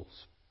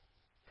rules.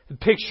 The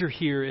picture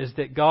here is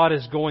that God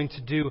is going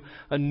to do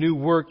a new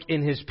work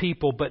in His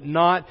people, but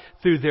not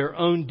through their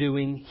own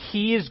doing.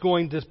 He is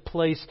going to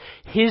place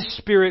His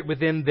Spirit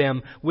within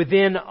them,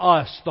 within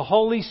us. The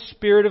Holy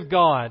Spirit of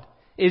God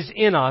is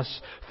in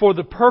us for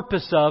the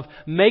purpose of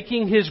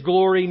making His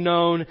glory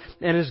known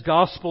and His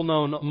gospel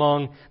known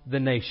among the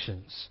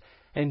nations.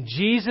 And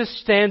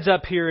Jesus stands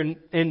up here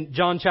in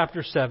John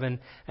chapter 7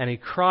 and He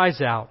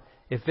cries out,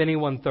 if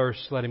anyone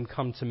thirsts, let him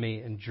come to me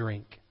and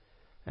drink.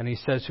 And He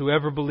says,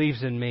 whoever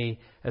believes in me,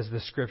 as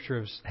the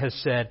Scripture has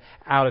said,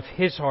 out of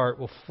his heart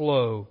will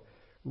flow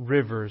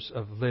rivers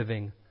of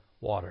living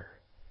water.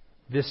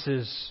 This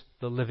is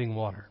the living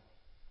water.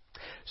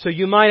 So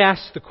you might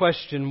ask the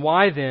question,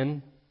 why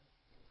then,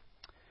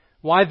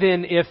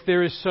 if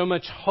there is so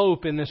much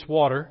hope in this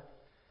water,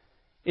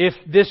 if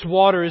this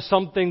water is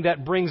something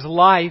that brings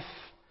life,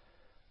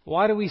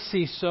 why do we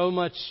see so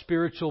much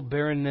spiritual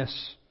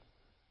barrenness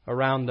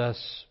around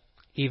us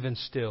even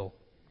still?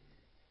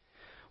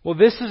 Well,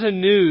 this is a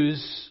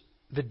news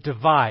that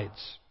divides.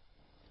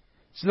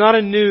 It's not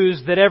a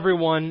news that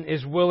everyone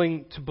is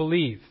willing to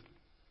believe.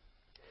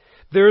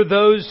 There are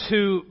those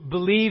who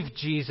believe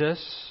Jesus,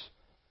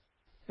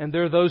 and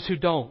there are those who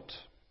don't.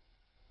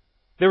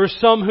 There are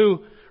some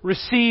who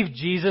received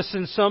Jesus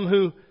and some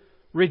who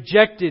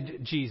rejected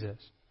Jesus.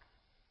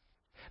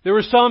 There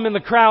were some in the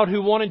crowd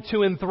who wanted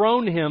to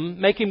enthrone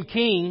Him, make Him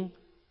king,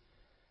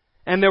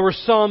 and there were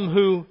some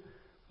who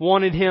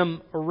wanted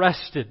Him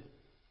arrested.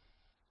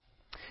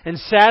 And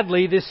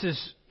sadly, this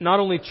is not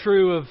only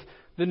true of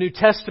the New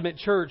Testament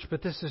church,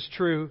 but this is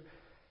true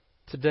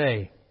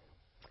today.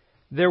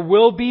 There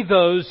will be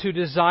those who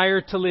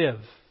desire to live,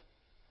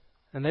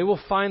 and they will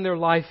find their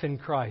life in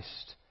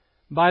Christ.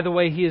 By the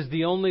way, He is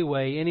the only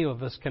way any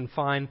of us can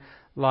find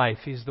life.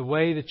 He's the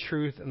way, the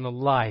truth, and the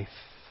life.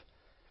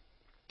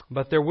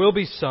 But there will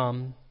be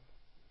some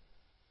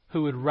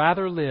who would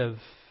rather live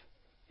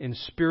in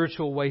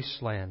spiritual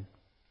wasteland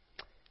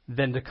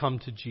than to come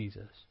to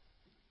Jesus.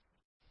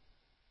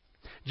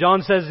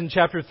 John says in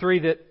chapter 3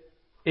 that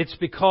it's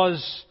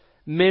because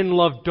men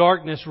love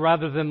darkness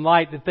rather than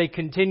light, that they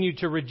continue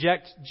to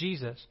reject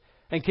Jesus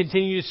and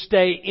continue to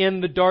stay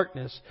in the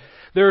darkness.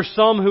 There are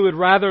some who would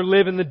rather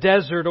live in the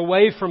desert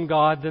away from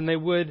God than they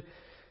would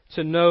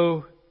to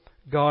know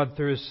God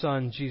through His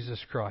Son, Jesus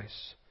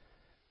Christ.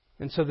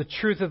 And so the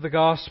truth of the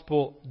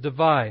gospel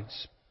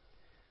divides.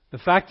 The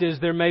fact is,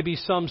 there may be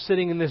some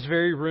sitting in this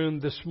very room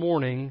this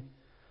morning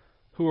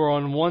who are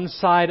on one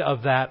side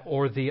of that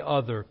or the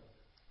other.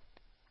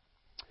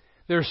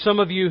 There are some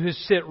of you who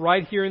sit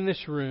right here in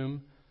this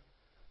room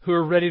who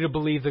are ready to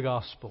believe the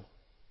gospel.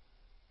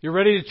 You're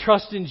ready to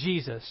trust in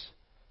Jesus.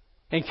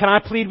 And can I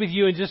plead with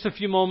you in just a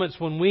few moments,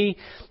 when we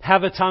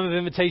have a time of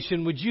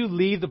invitation, would you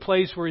leave the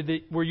place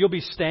where you'll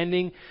be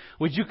standing?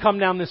 Would you come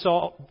down to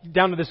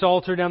this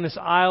altar, down this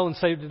aisle, and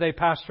say today,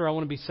 Pastor, I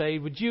want to be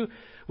saved?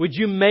 Would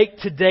you make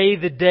today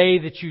the day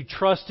that you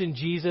trust in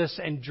Jesus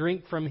and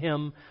drink from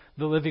Him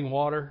the living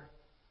water?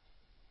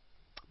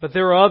 But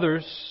there are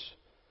others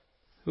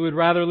who would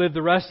rather live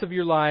the rest of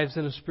your lives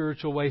in a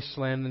spiritual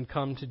wasteland than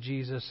come to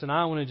Jesus. And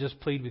I want to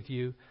just plead with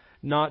you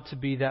not to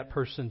be that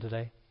person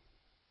today.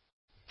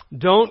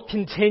 Don't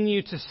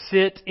continue to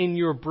sit in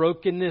your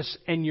brokenness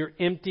and your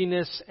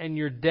emptiness and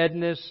your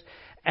deadness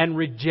and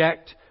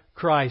reject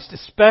Christ,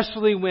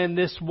 especially when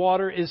this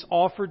water is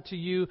offered to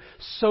you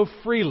so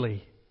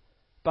freely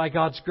by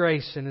God's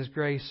grace and His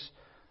grace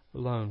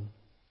alone.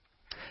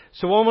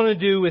 So what I want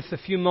to do with the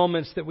few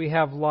moments that we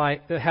have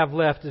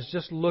left is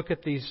just look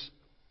at these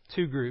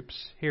two groups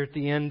here at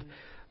the end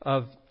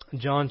of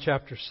John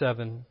chapter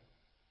 7.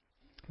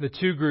 The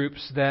two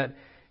groups that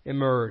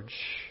emerge.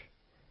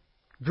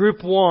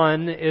 Group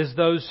 1 is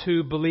those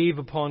who believe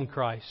upon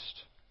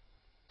Christ.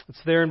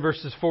 It's there in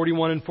verses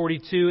 41 and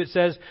 42. It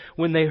says,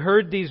 when they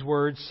heard these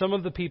words, some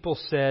of the people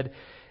said,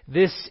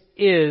 this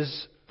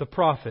is the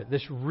prophet.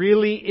 This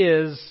really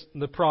is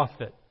the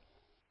prophet.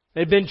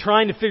 They'd been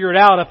trying to figure it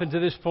out up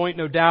until this point,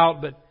 no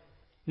doubt, but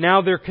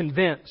now they're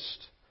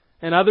convinced.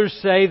 And others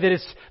say that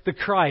it's the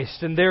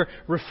Christ, and they're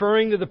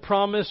referring to the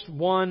promised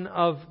one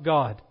of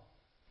God.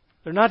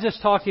 They're not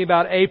just talking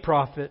about a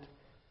prophet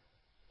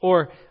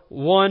or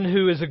one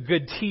who is a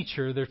good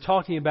teacher. They're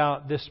talking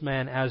about this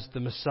man as the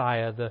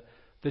Messiah,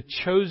 the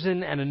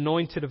chosen and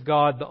anointed of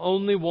God, the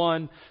only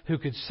one who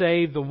could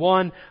save, the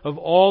one of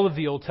all of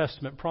the Old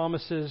Testament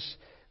promises.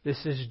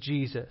 This is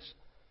Jesus.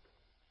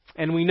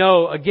 And we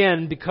know,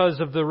 again, because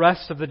of the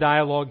rest of the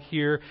dialogue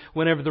here,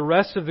 whenever the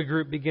rest of the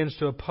group begins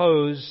to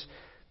oppose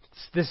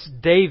this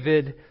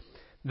David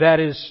that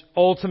is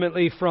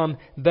ultimately from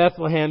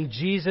Bethlehem,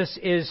 Jesus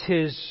is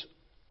his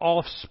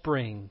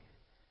offspring.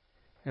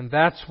 And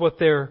that's what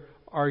they're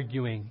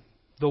arguing.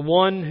 The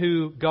one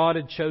who God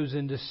had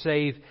chosen to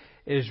save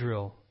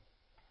Israel.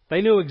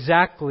 They knew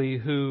exactly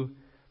who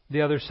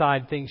the other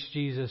side thinks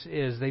Jesus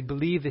is. They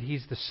believe that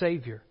He's the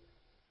Savior.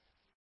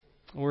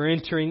 We're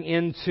entering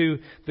into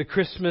the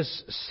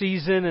Christmas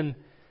season, and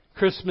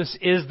Christmas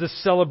is the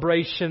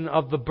celebration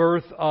of the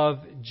birth of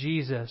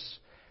Jesus.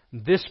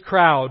 This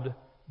crowd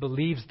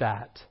believes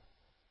that.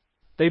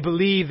 They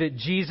believe that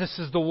Jesus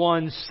is the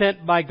one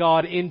sent by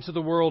God into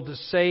the world to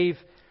save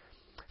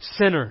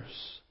sinners.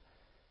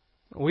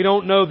 We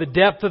don't know the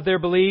depth of their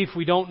belief.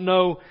 We don't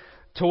know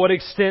to what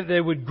extent they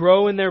would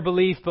grow in their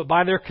belief, but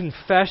by their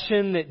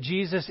confession that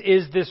Jesus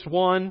is this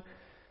one,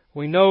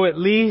 we know at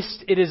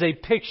least it is a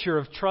picture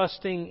of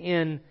trusting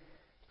in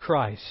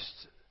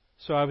Christ.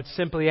 So I would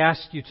simply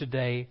ask you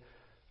today,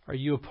 are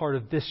you a part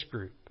of this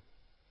group?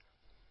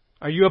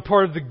 Are you a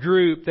part of the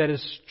group that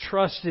is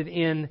trusted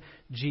in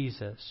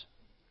Jesus?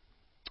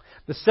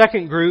 The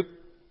second group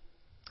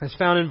is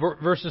found in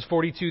verses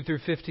 42 through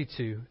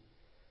 52.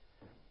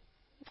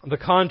 The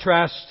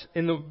contrast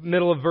in the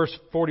middle of verse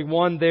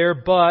 41 there,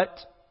 but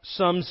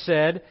some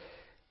said,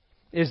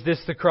 is this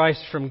the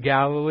Christ from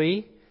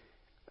Galilee?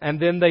 And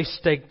then they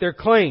stake their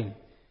claim.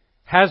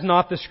 Has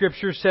not the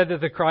Scripture said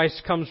that the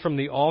Christ comes from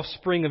the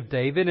offspring of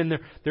David? And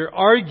they're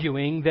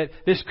arguing that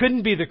this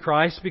couldn't be the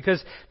Christ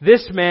because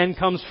this man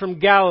comes from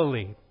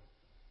Galilee.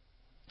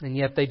 And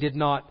yet they did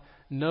not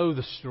know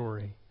the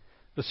story.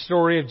 The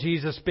story of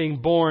Jesus being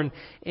born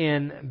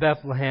in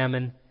Bethlehem.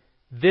 And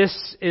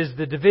this is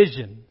the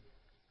division.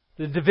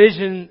 The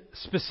division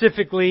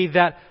specifically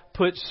that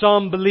put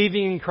some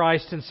believing in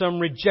Christ and some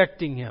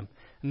rejecting Him.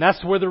 And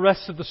that's where the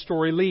rest of the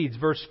story leads.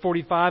 Verse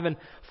 45 and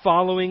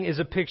following is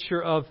a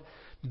picture of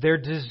their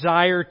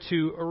desire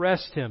to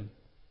arrest Him.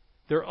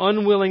 They're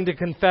unwilling to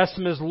confess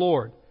Him as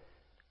Lord.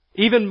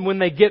 Even when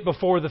they get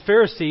before the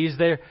Pharisees,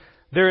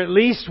 they're at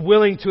least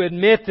willing to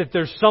admit that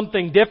there's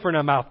something different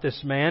about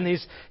this man.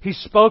 He's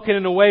spoken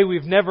in a way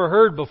we've never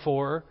heard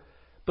before.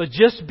 But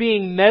just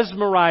being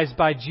mesmerized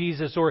by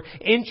Jesus or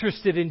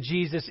interested in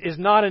Jesus is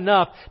not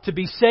enough to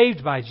be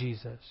saved by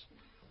Jesus.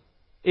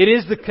 It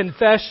is the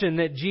confession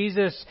that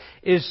Jesus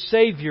is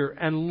Savior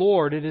and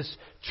Lord. It is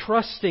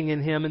trusting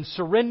in Him and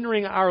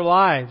surrendering our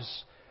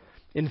lives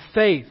in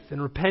faith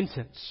and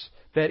repentance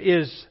that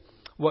is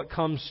what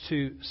comes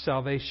to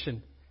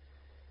salvation.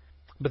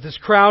 But this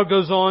crowd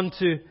goes on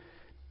to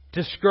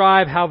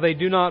describe how they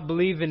do not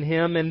believe in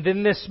Him. And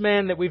then this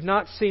man that we've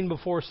not seen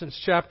before since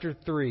chapter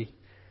 3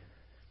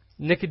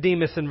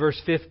 Nicodemus in verse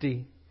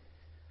 50.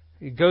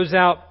 He goes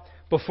out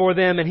before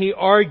them and he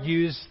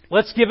argues,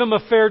 let's give him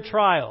a fair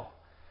trial.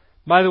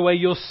 By the way,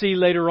 you'll see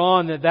later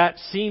on that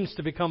seems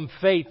to become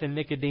faith in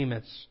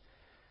Nicodemus.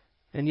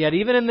 And yet,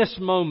 even in this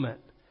moment,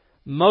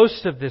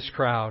 most of this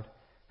crowd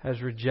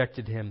has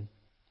rejected him.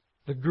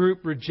 The group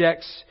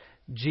rejects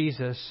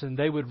Jesus, and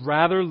they would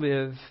rather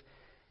live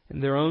in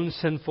their own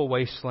sinful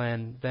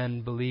wasteland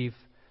than believe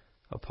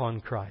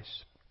upon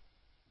Christ.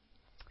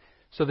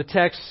 So the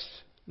text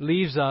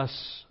leaves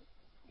us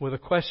with a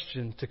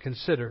question to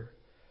consider,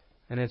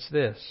 and it's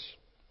this: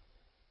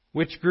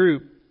 which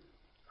group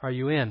are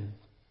you in?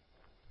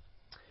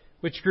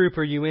 Which group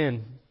are you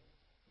in?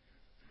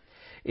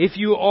 If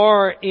you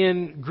are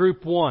in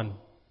group 1,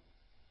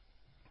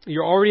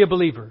 you're already a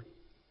believer.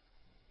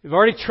 You've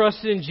already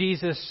trusted in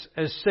Jesus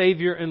as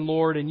Savior and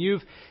Lord, and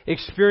you've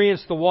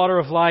experienced the water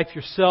of life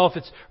yourself.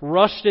 It's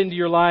rushed into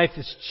your life.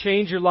 It's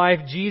changed your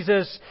life.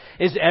 Jesus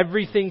is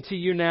everything to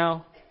you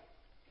now.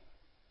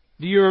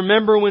 Do you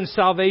remember when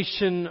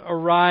salvation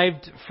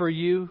arrived for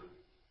you?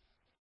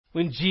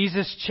 When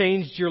Jesus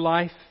changed your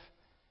life?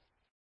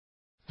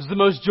 It was the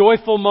most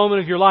joyful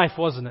moment of your life,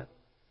 wasn't it?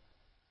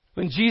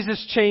 When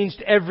Jesus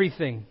changed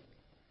everything.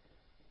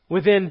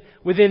 Within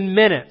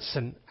minutes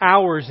and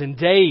hours and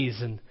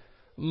days and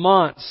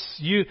months,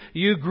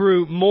 you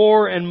grew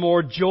more and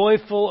more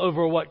joyful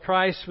over what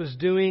Christ was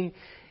doing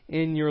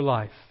in your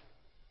life.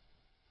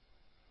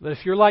 But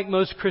if you're like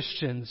most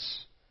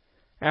Christians,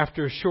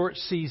 after a short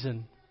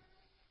season,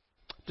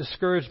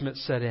 discouragement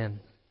set in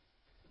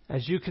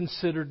as you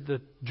considered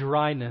the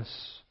dryness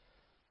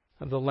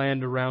of the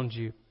land around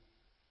you.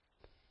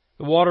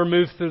 The water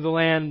moved through the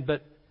land,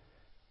 but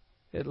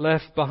it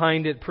left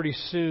behind it pretty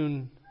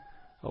soon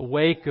a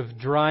wake of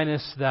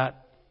dryness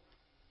that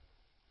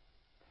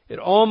it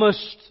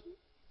almost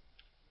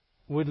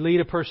would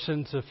lead a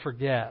person to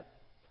forget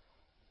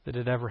that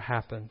it ever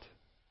happened.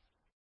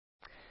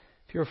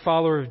 If you're a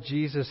follower of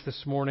Jesus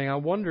this morning, I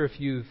wonder if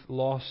you've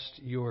lost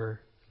your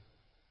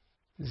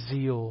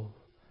zeal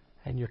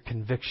and your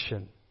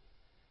conviction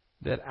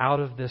that out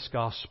of this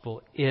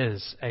gospel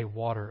is a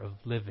water of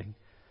living,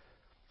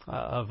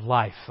 of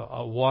life,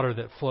 a water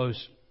that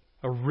flows,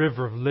 a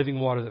river of living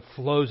water that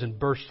flows and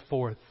bursts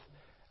forth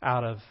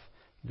out of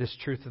this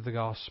truth of the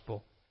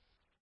gospel.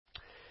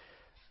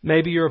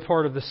 Maybe you're a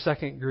part of the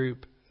second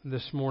group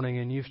this morning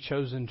and you've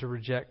chosen to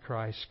reject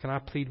Christ. Can I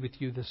plead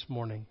with you this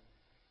morning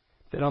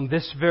that on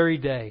this very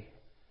day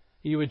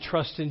you would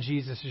trust in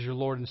Jesus as your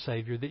Lord and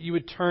Savior, that you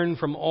would turn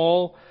from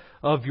all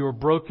of your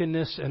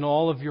brokenness and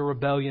all of your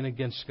rebellion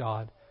against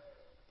God,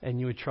 and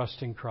you would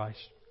trust in Christ.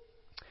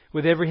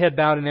 With every head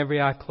bowed and every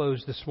eye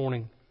closed this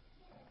morning,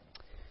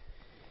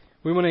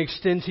 we want to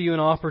extend to you an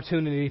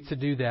opportunity to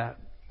do that.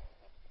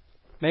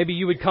 Maybe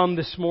you would come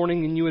this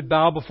morning and you would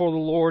bow before the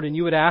Lord and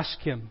you would ask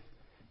Him,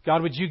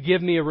 God, would you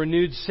give me a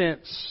renewed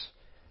sense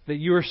that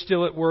you are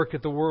still at work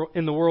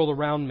in the world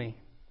around me?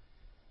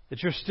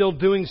 That you're still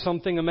doing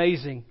something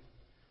amazing?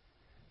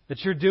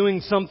 That you're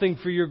doing something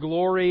for your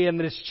glory and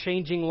that it's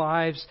changing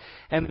lives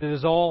and that it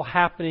is all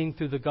happening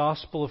through the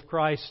gospel of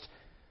Christ?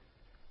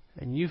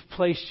 And you've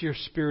placed your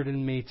Spirit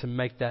in me to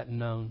make that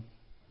known.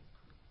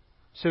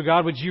 So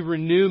God, would you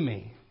renew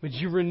me? Would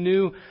you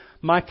renew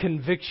my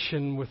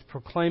conviction with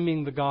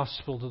proclaiming the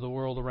gospel to the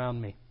world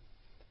around me?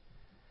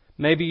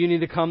 Maybe you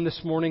need to come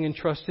this morning and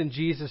trust in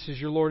Jesus as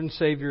your Lord and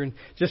Savior. In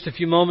just a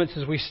few moments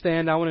as we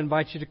stand, I want to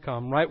invite you to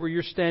come. Right where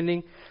you're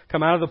standing,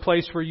 come out of the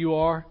place where you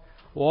are.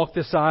 Walk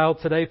this aisle.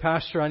 Today,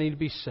 Pastor, I need to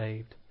be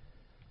saved.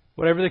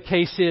 Whatever the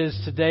case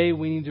is, today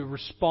we need to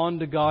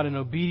respond to God in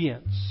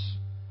obedience.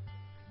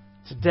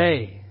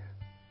 Today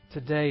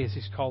as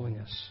He's calling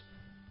us.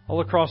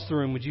 All across the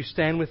room, would you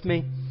stand with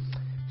me?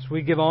 As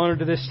we give honor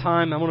to this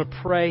time, I want to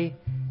pray.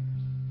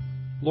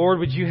 Lord,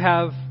 would you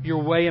have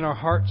your way in our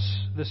hearts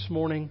this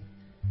morning?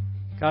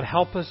 God,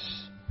 help us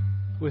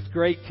with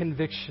great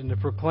conviction to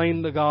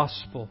proclaim the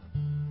gospel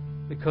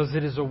because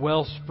it is a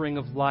wellspring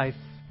of life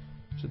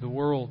to the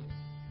world.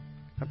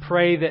 I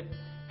pray that,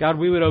 God,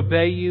 we would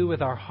obey you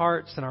with our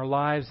hearts and our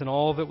lives and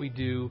all that we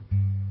do,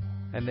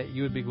 and that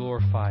you would be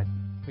glorified.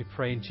 We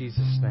pray in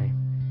Jesus' name.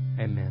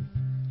 Amen.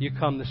 You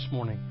come this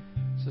morning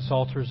as this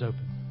altar is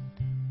open.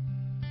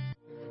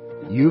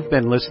 You've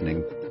been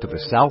listening to the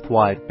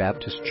Southwide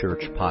Baptist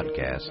Church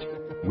podcast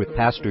with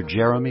Pastor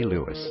Jeremy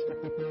Lewis.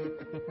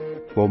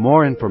 For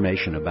more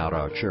information about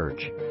our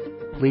church,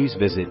 please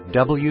visit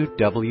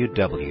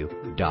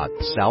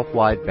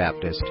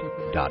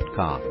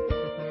www.southwidebaptist.com.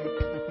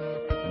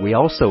 We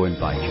also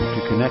invite you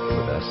to connect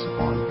with us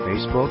on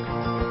Facebook,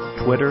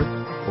 Twitter,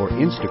 or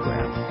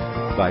Instagram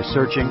by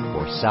searching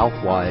for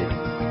Southwide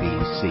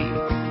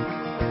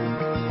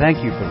BC.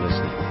 Thank you for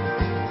listening,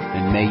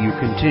 and may you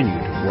continue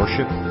to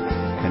worship,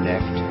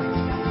 connect,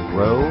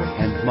 grow,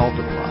 and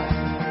multiply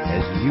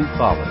as you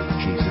follow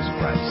Jesus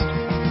Christ.